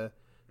had to,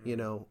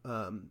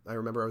 I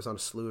remember I was on a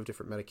slew of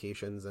different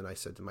medications, and I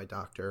said to my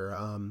doctor,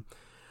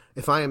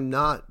 if I am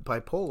not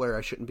bipolar,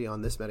 I shouldn't be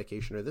on this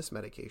medication or this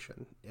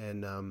medication.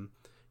 And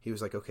he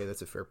was like, okay,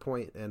 that's a fair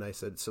point. And I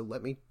said, so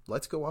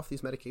let's go off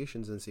these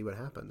medications and see what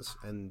happens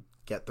and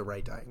get the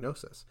right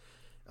diagnosis.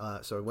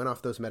 So I went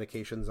off those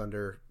medications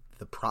under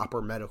the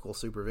proper medical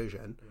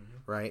supervision,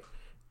 right?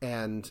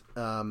 And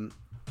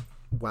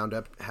wound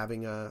up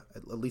having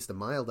at least a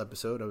mild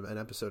episode, an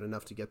episode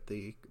enough to get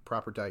the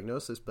proper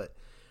diagnosis. But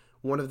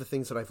one of the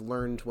things that I've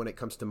learned when it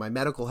comes to my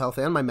medical health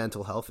and my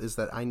mental health is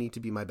that I need to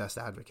be my best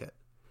advocate.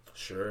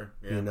 Sure.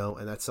 Yeah.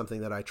 And that's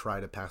something that I try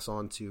to pass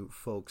on to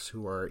folks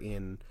who are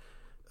in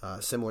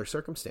similar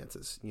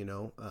circumstances.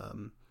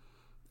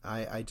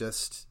 I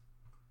just,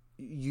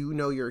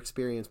 your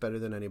experience better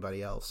than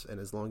anybody else. And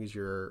as long as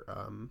you're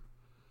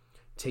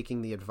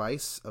taking the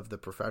advice of the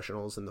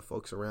professionals and the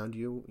folks around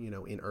you,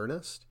 in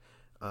earnest,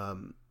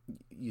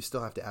 you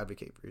still have to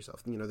advocate for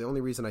yourself. The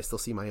only reason I still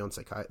see my own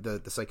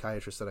the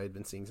psychiatrist that I had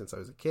been seeing since I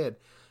was a kid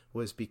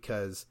was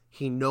because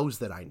he knows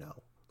that I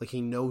know. Like he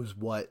knows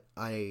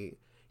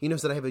he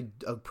knows that I have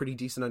a pretty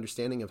decent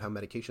understanding of how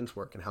medications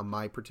work and how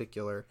my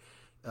particular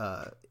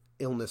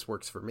illness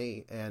works for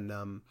me.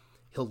 And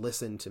he'll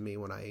listen to me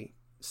when I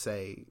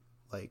say,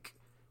 like,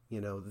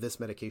 this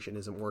medication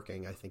isn't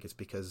working. I think it's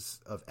because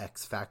of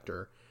X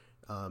factor,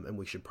 and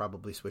we should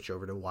probably switch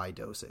over to Y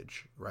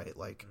dosage, right?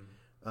 Like,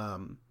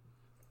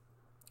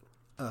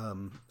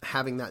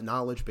 having that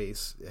knowledge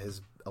base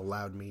has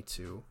allowed me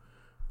to,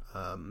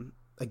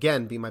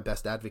 again, be my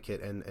best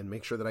advocate and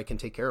make sure that I can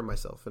take care of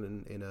myself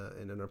in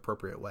an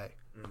appropriate way.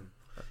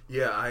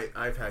 Yeah,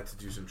 I've had to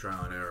do some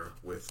trial and error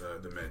with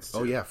the meds too.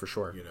 Oh yeah, for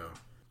sure.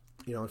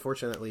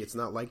 Unfortunately, it's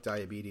not like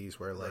diabetes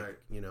where like,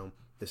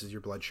 this is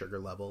your blood sugar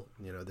level,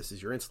 this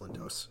is your insulin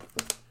dose.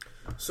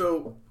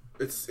 So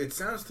it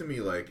sounds to me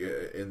like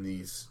in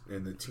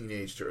the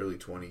teenage to early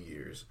 20s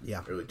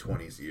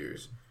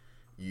years,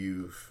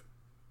 you've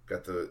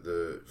got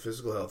the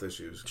physical health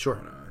issues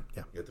going on.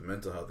 Yeah. You got the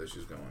mental health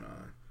issues going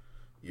on.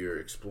 you're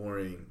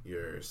exploring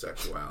your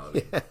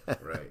sexuality,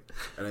 right?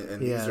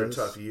 And these are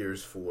tough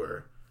years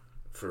for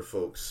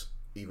folks,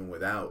 even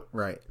without,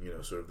 right,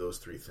 sort of those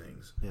three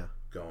things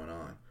going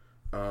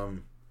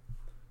on.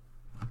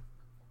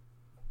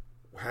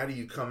 How do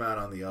you come out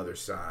on the other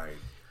side,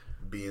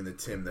 being the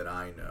Tim that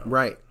I know,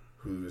 right?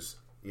 Who's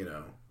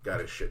got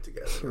his shit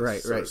together,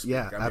 right?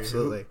 Yeah, I mean,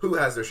 absolutely. Who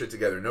has their shit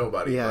together?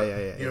 Nobody.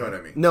 Yeah. You know what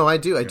I mean? No, I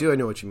do. I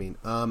know what you mean.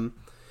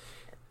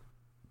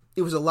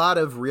 It was a lot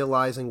of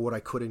realizing what I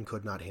could and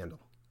could not handle.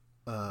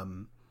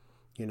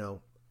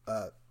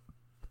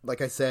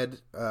 Like I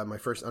said, my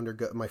first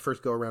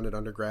go around at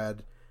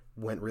undergrad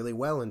went really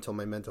well until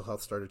my mental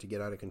health started to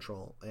get out of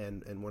control.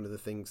 And one of the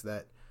things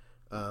that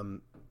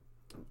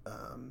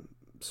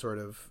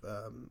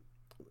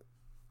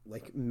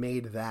like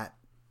made that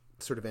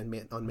sort of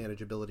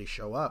unmanageability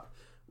show up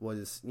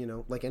was,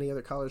 like any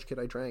other college kid,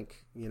 I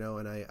drank,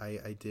 and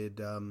I did,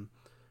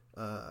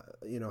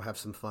 have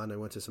some fun. I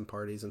went to some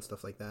parties and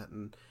stuff like that.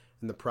 And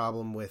the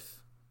problem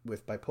with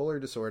bipolar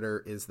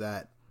disorder is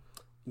that,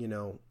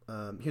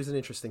 here's an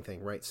interesting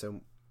thing, right?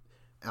 So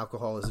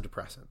alcohol is a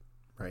depressant,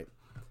 right?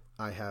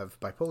 I have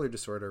bipolar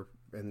disorder,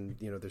 and,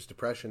 there's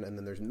depression, and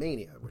then there's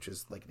mania, which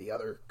is like the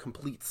other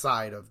complete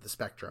side of the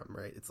spectrum,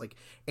 right? It's like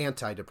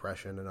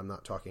anti-depression, and I'm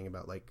not talking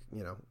about like,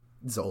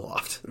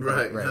 Zoloft.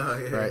 Right. Right. No,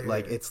 yeah, right. Yeah,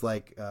 like, it's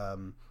like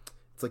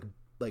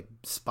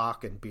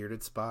Spock and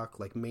bearded Spock.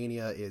 Like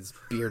mania is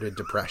bearded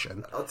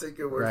depression. I'll take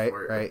your word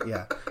for it. Right.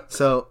 Yeah.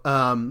 So,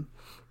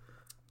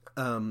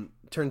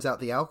 turns out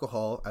the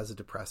alcohol as a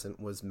depressant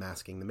was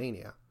masking the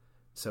mania.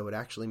 So it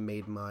actually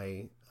made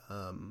my,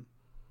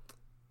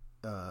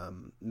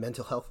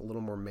 mental health a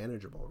little more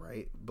manageable,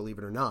 right? Believe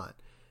it or not.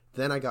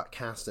 Then I got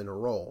cast in a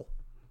role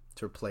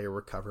to play a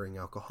recovering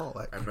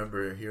alcoholic. I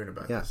remember hearing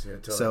about this. Yeah,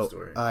 tell so that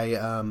story.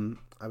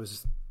 I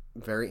was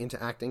very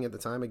into acting at the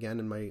time, again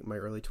in my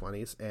early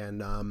 20s,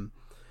 and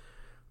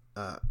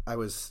I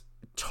was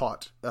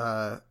taught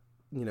a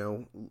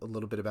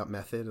little bit about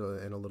method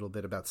and a little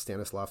bit about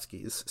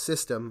Stanislavski's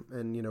system,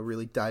 and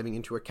really diving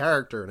into a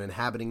character and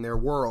inhabiting their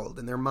world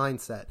and their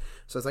mindset.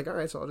 So I was like, all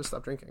right, so I'll just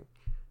stop drinking.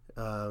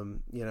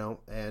 One,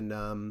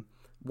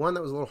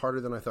 that was a little harder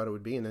than I thought it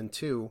would be, and then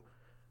two,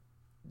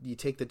 you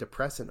take the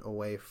depressant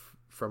away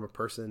from a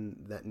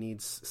person that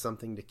needs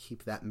something to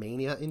keep that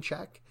mania in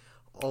check.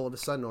 All of a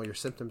sudden, all your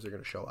symptoms are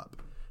going to show up,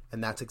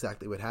 and that's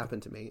exactly what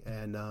happened to me.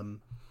 And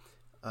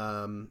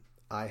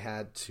I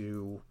had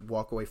to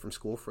walk away from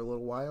school for a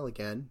little while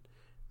again,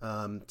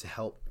 to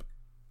help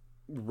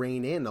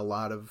rein in a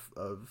lot of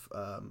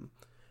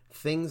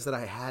things that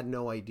I had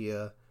no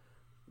idea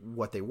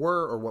what they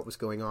were or what was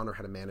going on or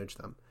how to manage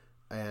them.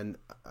 And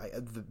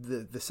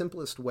the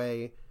simplest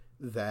way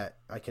that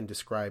I can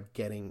describe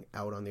getting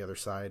out on the other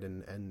side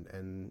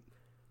and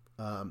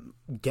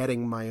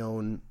getting my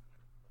own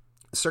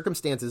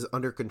circumstances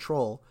under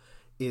control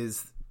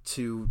is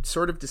to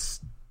sort of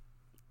just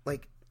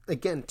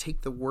again,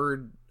 take the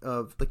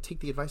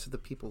advice of the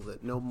people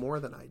that know more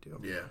than I do.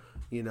 Yeah.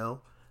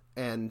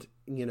 And,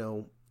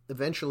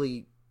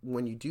 eventually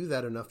when you do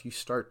that enough, you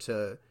start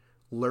to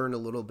learn a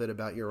little bit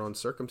about your own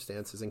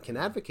circumstances and can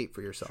advocate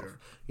for yourself,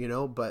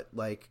 but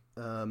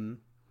I'm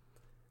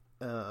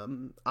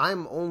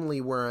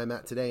only where I'm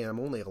at today, and I'm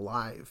only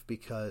alive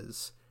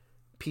because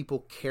people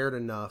cared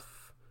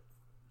enough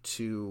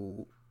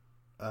to,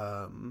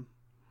 I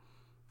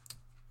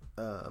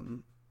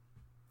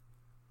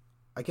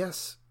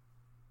guess,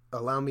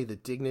 allow me the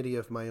dignity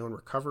of my own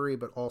recovery,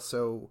 but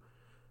also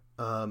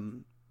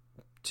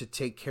to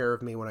take care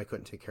of me when I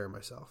couldn't take care of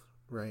myself,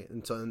 right?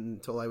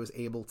 Until I was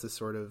able to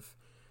sort of,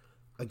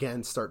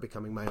 again, start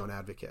becoming my own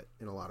advocate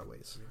in a lot of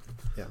ways.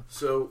 Yeah.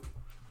 So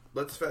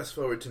let's fast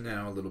forward to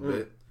now a little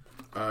bit.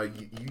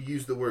 You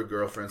used the word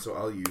girlfriend, so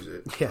I'll use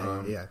it.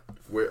 Yeah.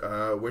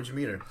 Where'd you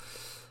meet her?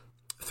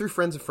 Through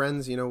friends of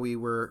friends. We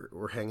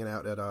were hanging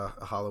out at a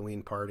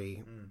Halloween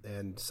party,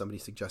 and somebody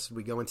suggested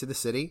we go into the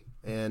city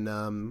and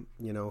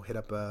hit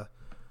up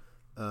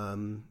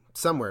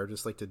somewhere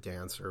just like to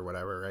dance or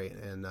whatever, right?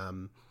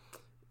 And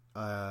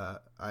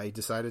I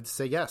decided to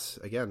say yes.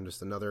 Again,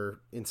 just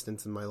another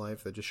instance in my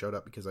life that just showed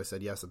up because I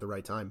said yes at the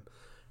right time.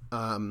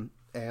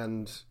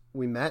 And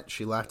we met.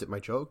 She laughed at my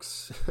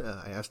jokes.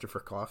 I asked her for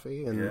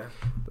coffee, and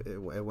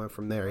it went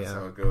from there. That's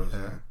how it goes.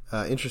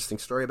 Interesting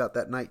story about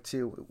that night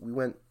too.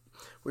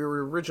 We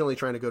were originally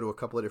trying to go to a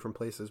couple of different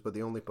places, but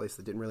the only place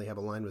that didn't really have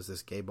a line was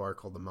this gay bar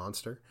called the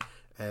Monster.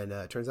 And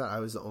it turns out I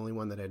was the only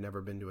one that had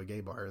never been to a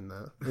gay bar in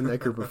that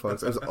group of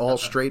folks. It was all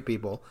straight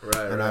people,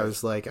 right. I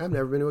was like, I've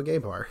never been to a gay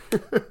bar.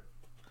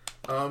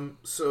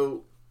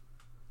 So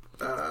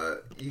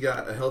you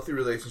got a healthy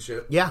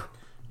relationship. Yeah.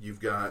 You've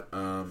got,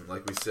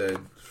 like we said,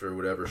 for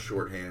whatever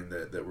shorthand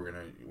that we're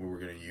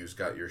gonna use,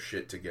 got your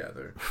shit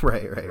together.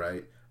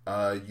 Right.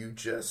 You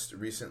just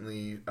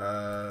recently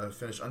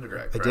finished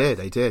undergrad, correct?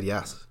 I did.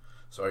 Yes.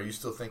 So, are you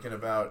still thinking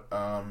about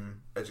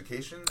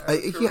education?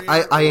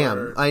 I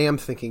am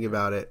thinking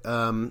about it.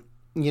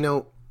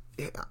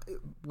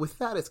 with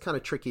that, it's kind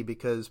of tricky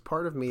because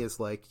part of me is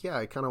like, yeah,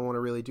 I kind of want to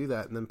really do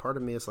that. And then part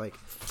of me is like,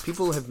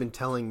 people have been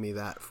telling me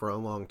that for a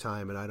long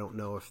time. And I don't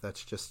know if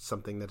that's just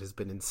something that has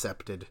been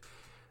incepted,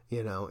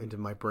 into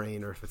my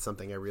brain, or if it's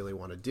something I really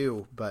want to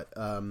do. But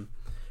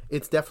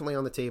it's definitely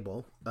on the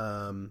table.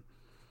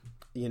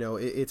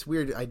 It's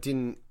weird. I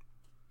didn't,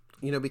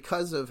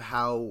 because of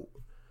how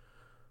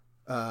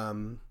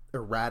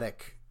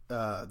erratic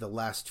the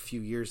last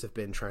few years have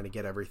been trying to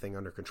get everything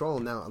under control.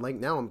 Now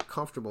I'm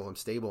comfortable, I'm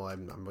stable,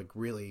 I'm like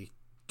really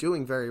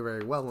doing very,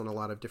 very well in a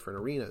lot of different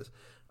arenas.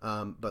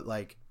 But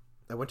like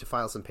I went to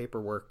file some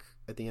paperwork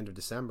at the end of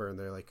December and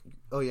they're like,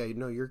 oh yeah,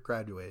 you're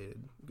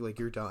graduated, like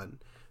you're done.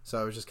 So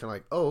I was just kind of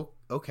like, oh,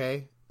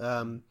 okay.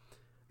 I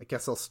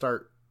guess I'll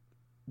start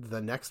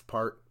the next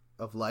part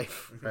of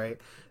life, right?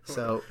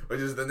 So, which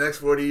is the next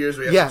 40 years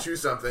we have to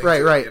choose something,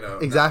 right?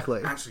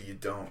 Exactly. Actually, you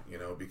don't,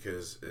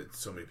 because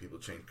so many people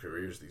change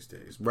careers these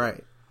days, but,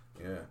 right?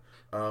 Yeah.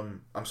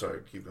 I'm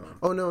sorry. Keep going.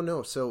 Oh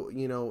no. So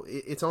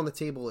it's on the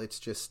table. It's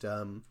just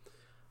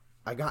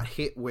I got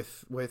hit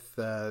with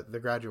the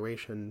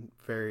graduation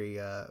very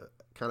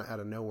kind of out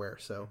of nowhere.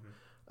 So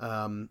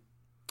I'm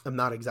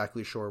not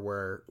exactly sure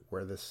where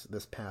this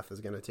path is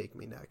going to take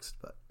me next,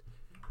 but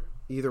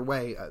either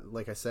way,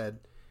 like I said.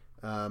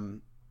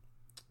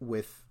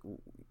 With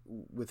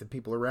the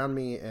people around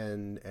me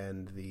and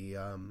the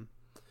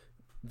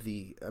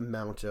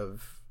amount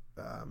of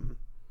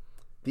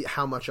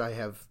how much I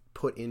have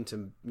put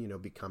into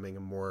becoming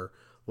a more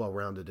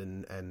well-rounded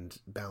and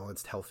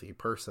balanced, healthy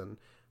person,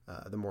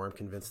 the more I'm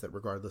convinced that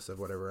regardless of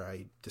whatever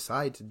I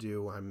decide to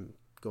do, I'm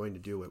going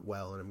to do it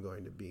well and I'm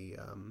going to be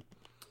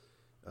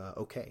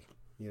okay.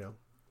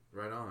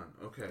 Right on.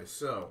 Okay,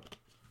 so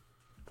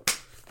a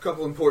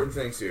couple important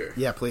things here.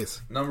 Yeah,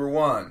 please. Number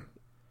one.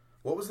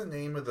 What was the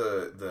name of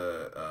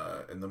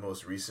the in the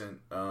most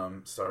recent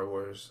Star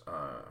Wars?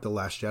 The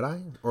Last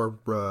Jedi or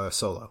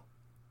Solo?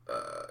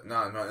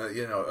 No,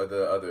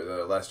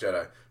 the Last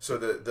Jedi. So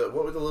the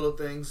what were the little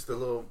things, the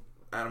little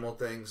animal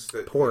things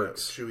that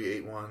porgs? Chewie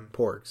ate one.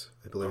 Porgs,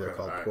 I believe they're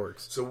called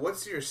porgs. So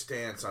what's your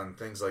stance on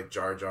things like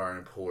Jar Jar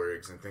and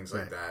porgs and things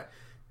like that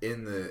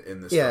in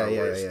the Star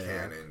Wars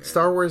canon?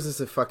 Star Wars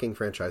is a fucking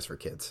franchise for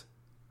kids.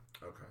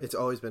 Okay, it's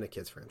always been a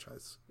kids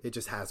franchise. It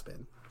just has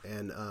been,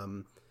 and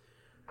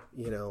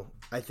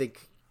I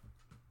think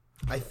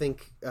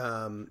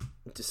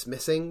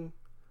dismissing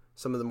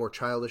some of the more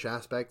childish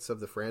aspects of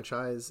the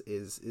franchise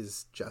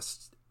is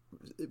just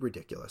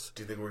ridiculous.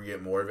 Do you think we're going to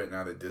get more of it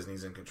now that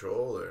Disney's in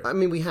control? Or? I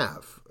mean, we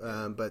have,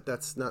 but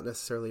that's not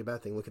necessarily a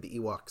bad thing. Look at the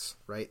Ewoks,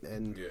 right?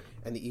 And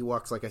the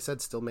Ewoks, like I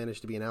said, still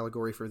managed to be an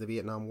allegory for the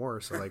Vietnam War.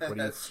 So, like, what do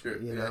that's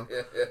true.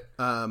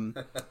 I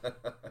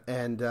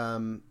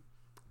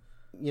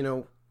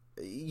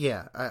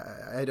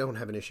don't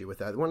have an issue with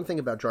that. One thing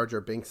about Jar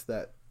Jar Binks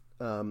that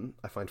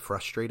I find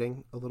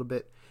frustrating a little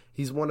bit.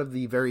 He's one of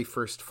the very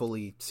first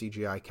fully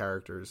CGI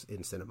characters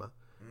in cinema.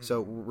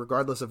 So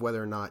regardless of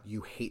whether or not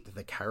you hate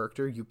the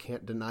character, you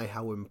can't deny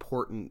how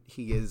important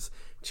he is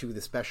to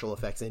the special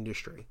effects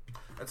industry.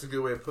 That's a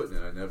good way of putting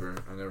it. I never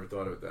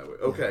thought of it that way.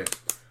 Okay.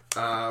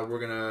 We're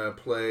going to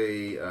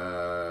play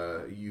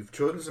you've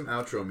chosen some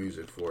outro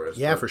music for us.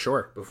 Yeah, for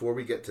sure. Before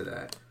we get to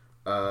that,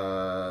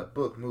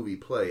 book, movie,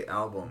 play,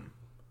 album.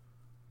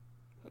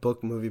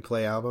 Book, movie,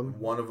 play, album?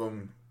 One of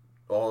them.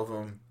 All of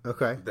them.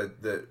 Okay.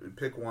 That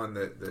pick one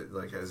that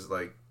like has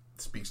like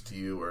speaks to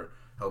you or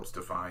helps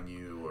define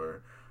you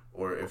or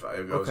if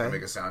I was to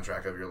make a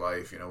soundtrack of your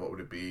life, what would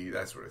it be?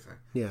 That sort of thing.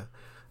 Yeah.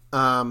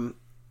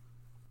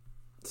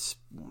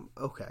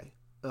 Okay.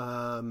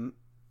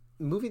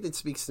 Movie that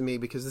speaks to me,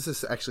 because this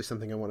is actually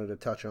something I wanted to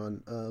touch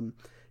on.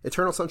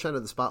 Eternal Sunshine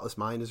of the Spotless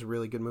Mind is a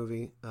really good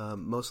movie,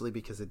 mostly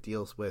because it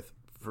deals with,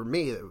 for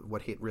me,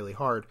 what hit really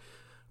hard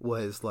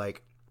was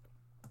like,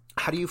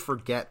 how do you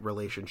forget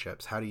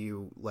relationships? How do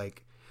you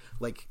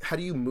how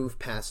do you move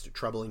past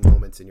troubling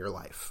moments in your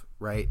life,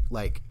 right?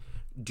 Like,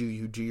 do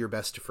you do your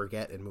best to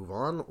forget and move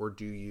on, or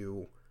do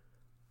you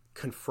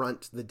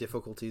confront the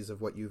difficulties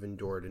of what you've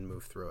endured and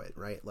move through it,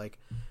 right? Like,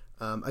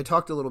 I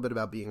talked a little bit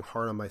about being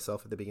hard on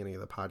myself at the beginning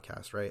of the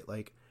podcast, right?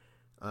 Like,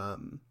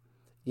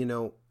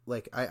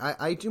 like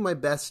I do my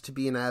best to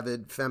be an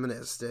avid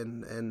feminist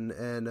and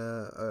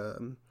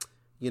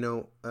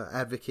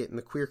advocate in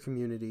the queer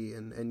community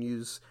and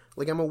use,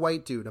 like, I'm a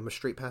white dude. I'm a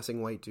straight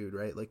passing white dude,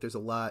 right? Like, there's a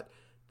lot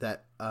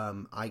that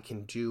I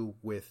can do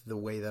with the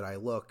way that I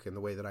look and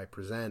the way that I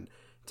present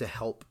to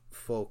help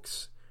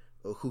folks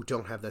who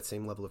don't have that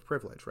same level of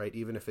privilege, right?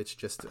 Even if it's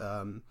just,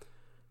 how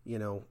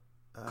do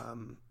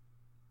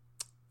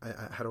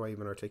I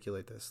even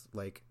articulate this?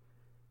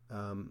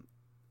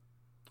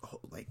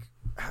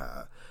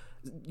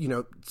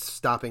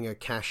 Stopping a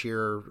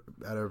cashier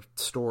at a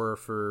store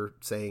for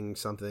saying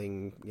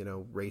something,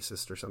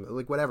 racist or something,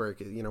 like whatever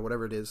it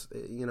is,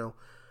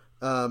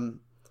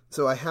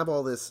 so I have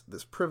all this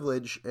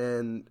privilege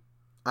and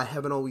I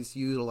haven't always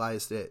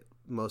utilized it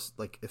most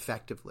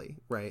effectively,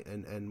 right?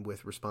 And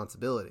with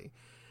responsibility.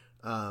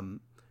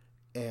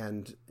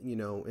 And, you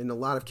know, in a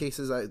lot of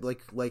cases, I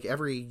like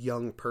every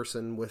young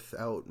person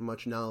without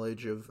much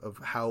knowledge of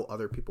how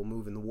other people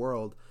move in the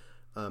world,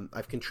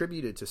 I've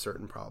contributed to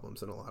certain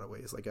problems in a lot of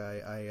ways. Like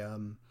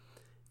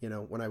you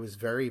know, when I was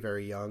very,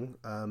 very young,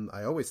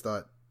 I always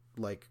thought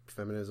like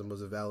feminism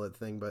was a valid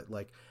thing, but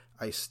like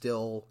I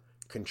still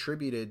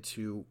contributed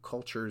to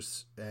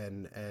cultures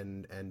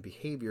and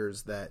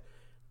behaviors that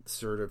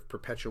sort of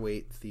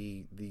perpetuate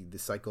the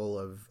cycle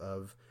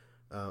of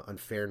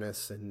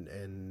unfairness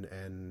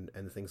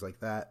and things like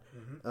that.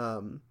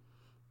 Mm-hmm.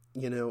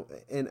 You know,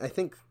 and I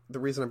think the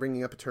reason I'm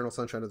bringing up Eternal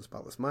Sunshine of the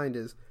Spotless Mind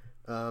is,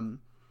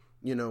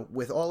 you know,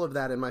 with all of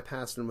that in my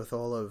past and with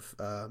all of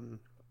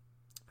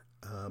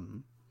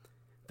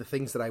the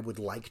things that I would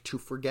like to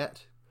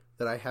forget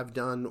that I have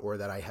done or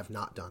that I have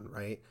not done,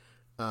 right?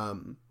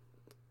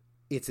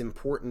 It's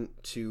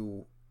important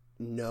to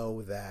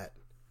know that,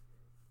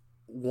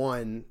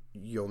 one,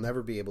 you'll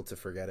never be able to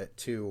forget it.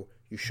 Two,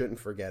 you shouldn't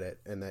forget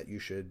it, and that you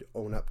should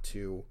own up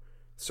to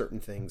certain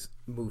things,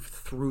 move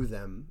through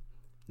them,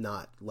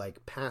 not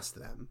like past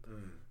them,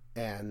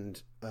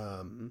 and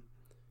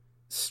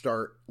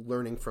start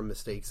learning from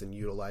mistakes and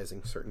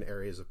utilizing certain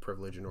areas of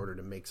privilege in order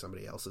to make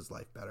somebody else's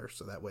life better.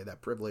 So that way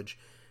that privilege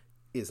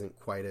isn't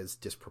quite as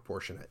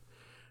disproportionate.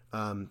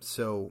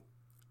 So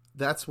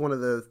that's one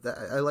of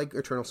I like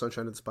Eternal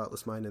Sunshine of the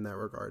Spotless Mind in that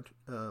regard.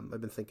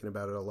 I've been thinking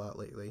about it a lot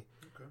lately.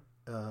 Okay.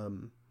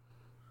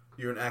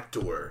 You're an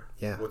actor.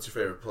 Yeah. What's your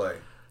favorite play?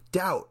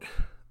 Doubt.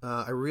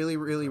 I really,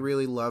 really,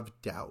 really love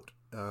Doubt.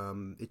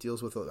 It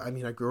deals with, I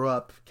mean, I grew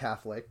up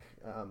Catholic.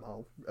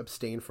 I'll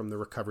abstain from the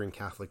recovering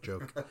Catholic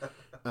joke.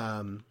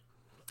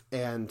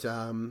 And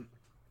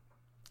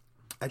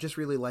I just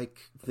really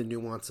like the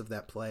nuance of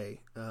that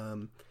play.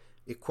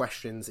 It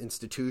questions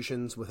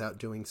institutions without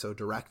doing so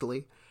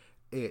directly.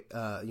 It,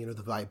 you know,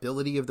 the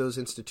viability of those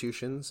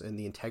institutions and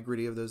the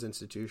integrity of those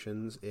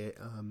institutions. It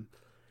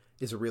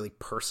is a really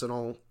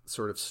personal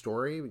sort of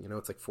story. You know,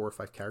 it's like 4 or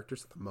 5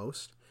 characters at the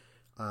most.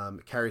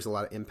 It carries a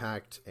lot of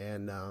impact,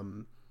 and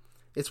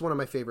it's one of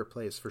my favorite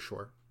plays for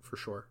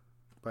sure,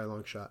 by a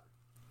long shot.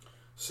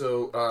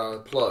 So,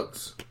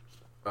 plugs.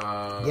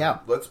 Yeah.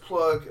 Let's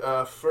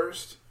plug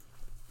first.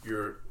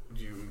 Do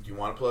you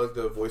want to plug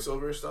the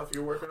voiceover stuff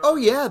you're working on? Oh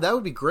yeah, that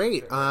would be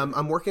great.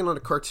 I'm working on a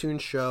cartoon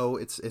show.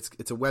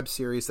 It's a web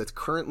series that's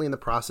currently in the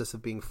process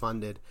of being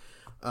funded.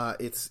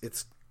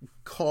 It's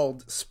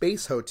called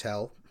Space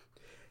Hotel.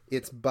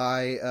 It's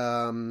by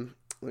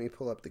let me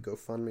pull up the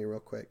GoFundMe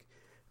real quick.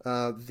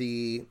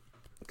 The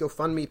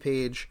GoFundMe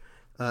page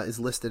is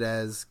listed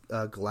as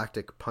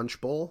Galactic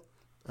Punch Bowl.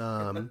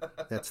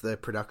 That's the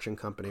production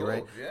company, cool,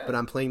 right? Yeah. But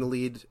I'm playing the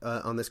lead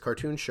on this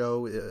cartoon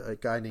show. A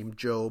guy named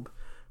Job,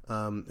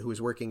 who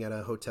is working at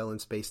a hotel in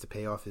space to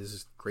pay off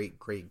his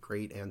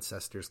great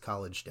ancestors'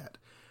 college debt.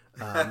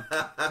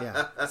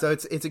 Yeah, so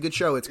it's a good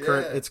show.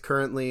 It's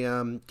currently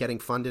getting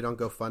funded on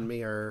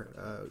GoFundMe,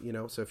 or you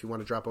know, so if you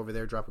want to drop over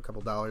there, drop a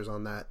couple dollars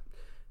on that.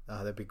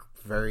 That'd be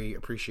very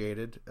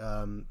appreciated.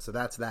 So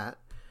that's that.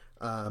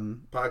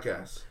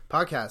 Podcast.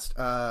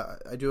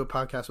 I do a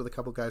podcast with a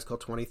couple guys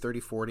called 20, 30,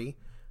 40.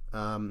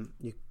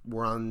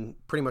 We're on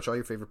pretty much all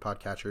your favorite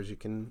podcatchers. You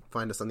can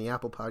find us on the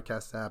Apple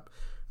Podcast app,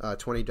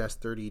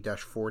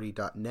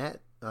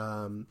 20-30-40.net.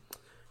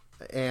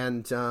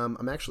 And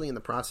I'm actually in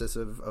the process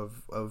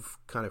of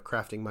kind of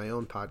crafting my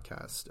own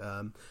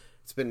podcast.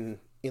 It's been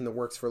in the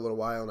works for a little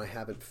while, and I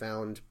haven't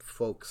found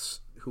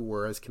folks who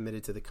were as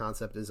committed to the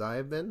concept as I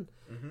have been.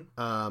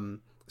 Mm-hmm.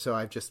 So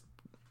I've just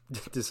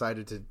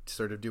decided to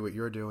sort of do what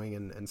you're doing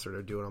and sort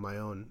of do it on my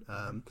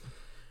own.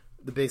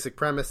 The basic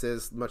premise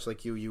is, much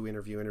like you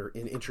interview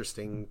in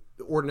interesting,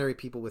 ordinary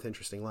people with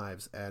interesting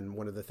lives. And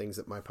one of the things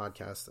that my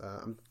podcast,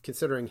 I'm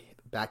considering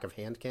back of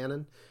hand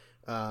canon,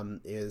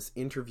 is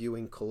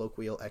interviewing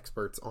colloquial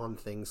experts on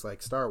things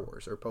like Star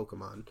Wars or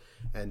Pokemon,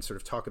 and sort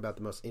of talk about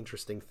the most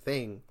interesting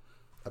thing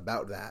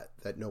about that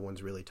no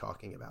one's really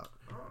talking about.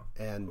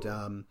 And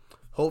cool.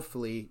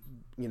 Hopefully,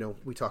 you know,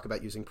 we talk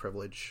about using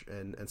privilege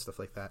and stuff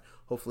like that.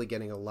 Hopefully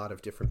getting a lot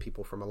of different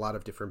people from a lot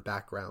of different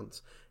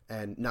backgrounds,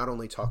 and not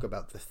only talk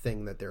about the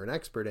thing that they're an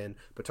expert in,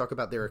 but talk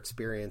about their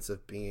experience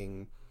of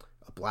being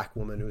a black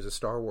woman who's a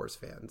Star Wars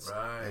fan,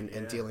 right,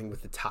 and dealing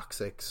with the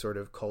toxic sort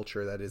of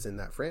culture that is in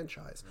that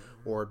franchise,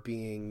 or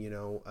being, you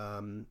know,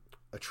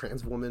 a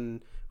trans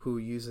woman who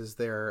uses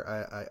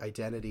their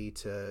identity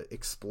to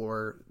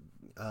explore,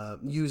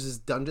 uses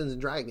Dungeons and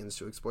Dragons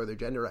to explore their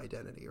gender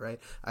identity, right?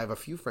 I have a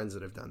few friends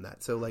that have done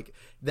that. So like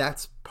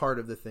that's part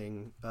of the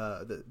thing,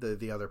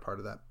 the other part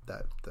of that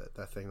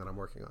thing that I'm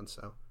working on.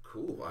 So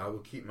cool. I will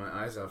keep my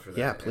eyes out for that.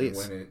 Yeah,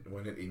 please. And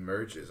when it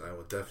emerges, I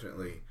will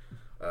definitely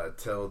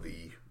tell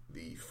the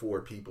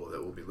 4 people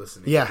that will be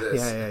listening to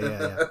this.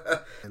 Yeah.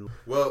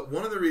 Well,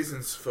 one of the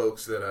reasons,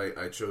 folks, that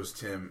I chose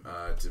Tim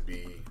to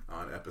be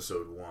on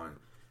episode 1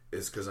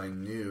 is because I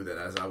knew that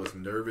as I was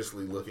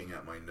nervously looking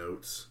at my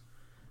notes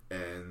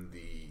and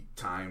the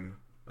time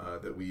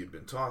that we had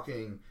been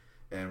talking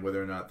and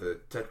whether or not the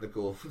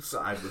technical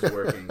side was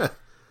working,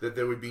 that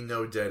there would be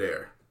no dead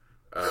air.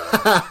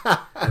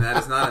 And that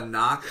is not a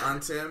knock on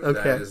Tim.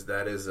 Okay.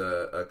 That is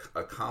a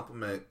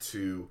compliment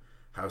to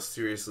how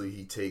seriously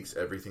he takes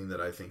everything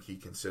that I think he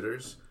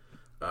considers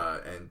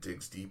and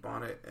digs deep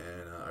on it.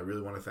 And I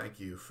really want to thank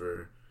you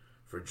for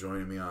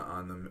joining me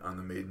on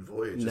the maiden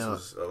voyage. This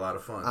was a lot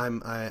of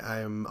fun.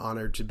 I'm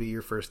honored to be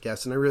your first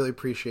guest, and I really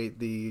appreciate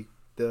the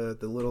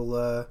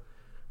little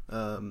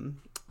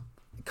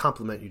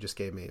compliment you just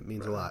gave me. It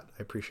means a lot.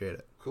 I appreciate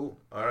it. Cool.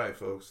 All right,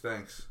 folks.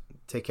 Thanks.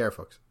 Take care,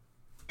 folks.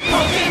 I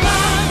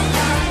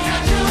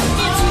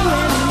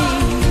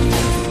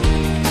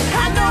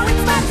know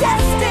it's my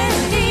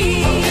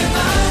destiny.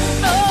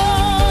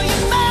 Oh,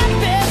 you're my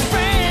best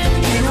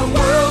friend in a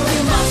world we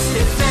must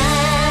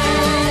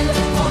defend.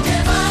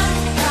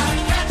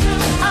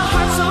 Our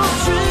hearts so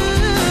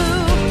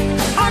true,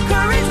 our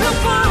courage will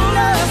pull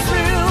us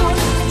through.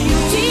 You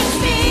teach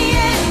me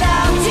and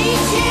I'll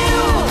teach you.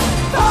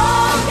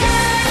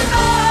 Pokemon,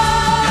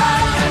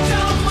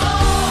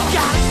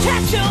 gotta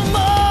catch 'em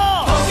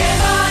all.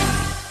 Pokemon.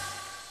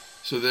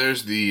 So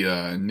there's the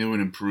new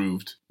and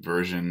improved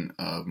version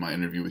of my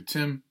interview with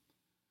Tim.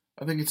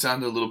 I think it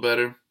sounded a little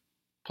better.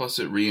 Plus,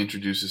 it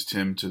reintroduces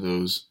Tim to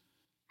those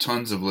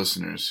tons of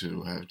listeners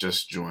who have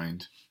just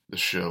joined the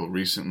show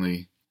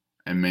recently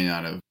and may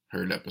not have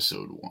heard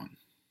episode 1.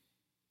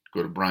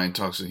 Go to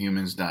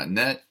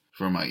briantalkswithhumans.net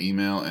for my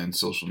email and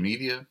social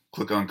media.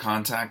 Click on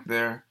contact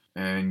there,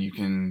 and you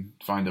can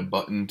find a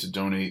button to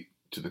donate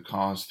to the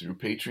cause through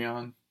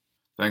Patreon.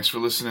 Thanks for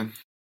listening.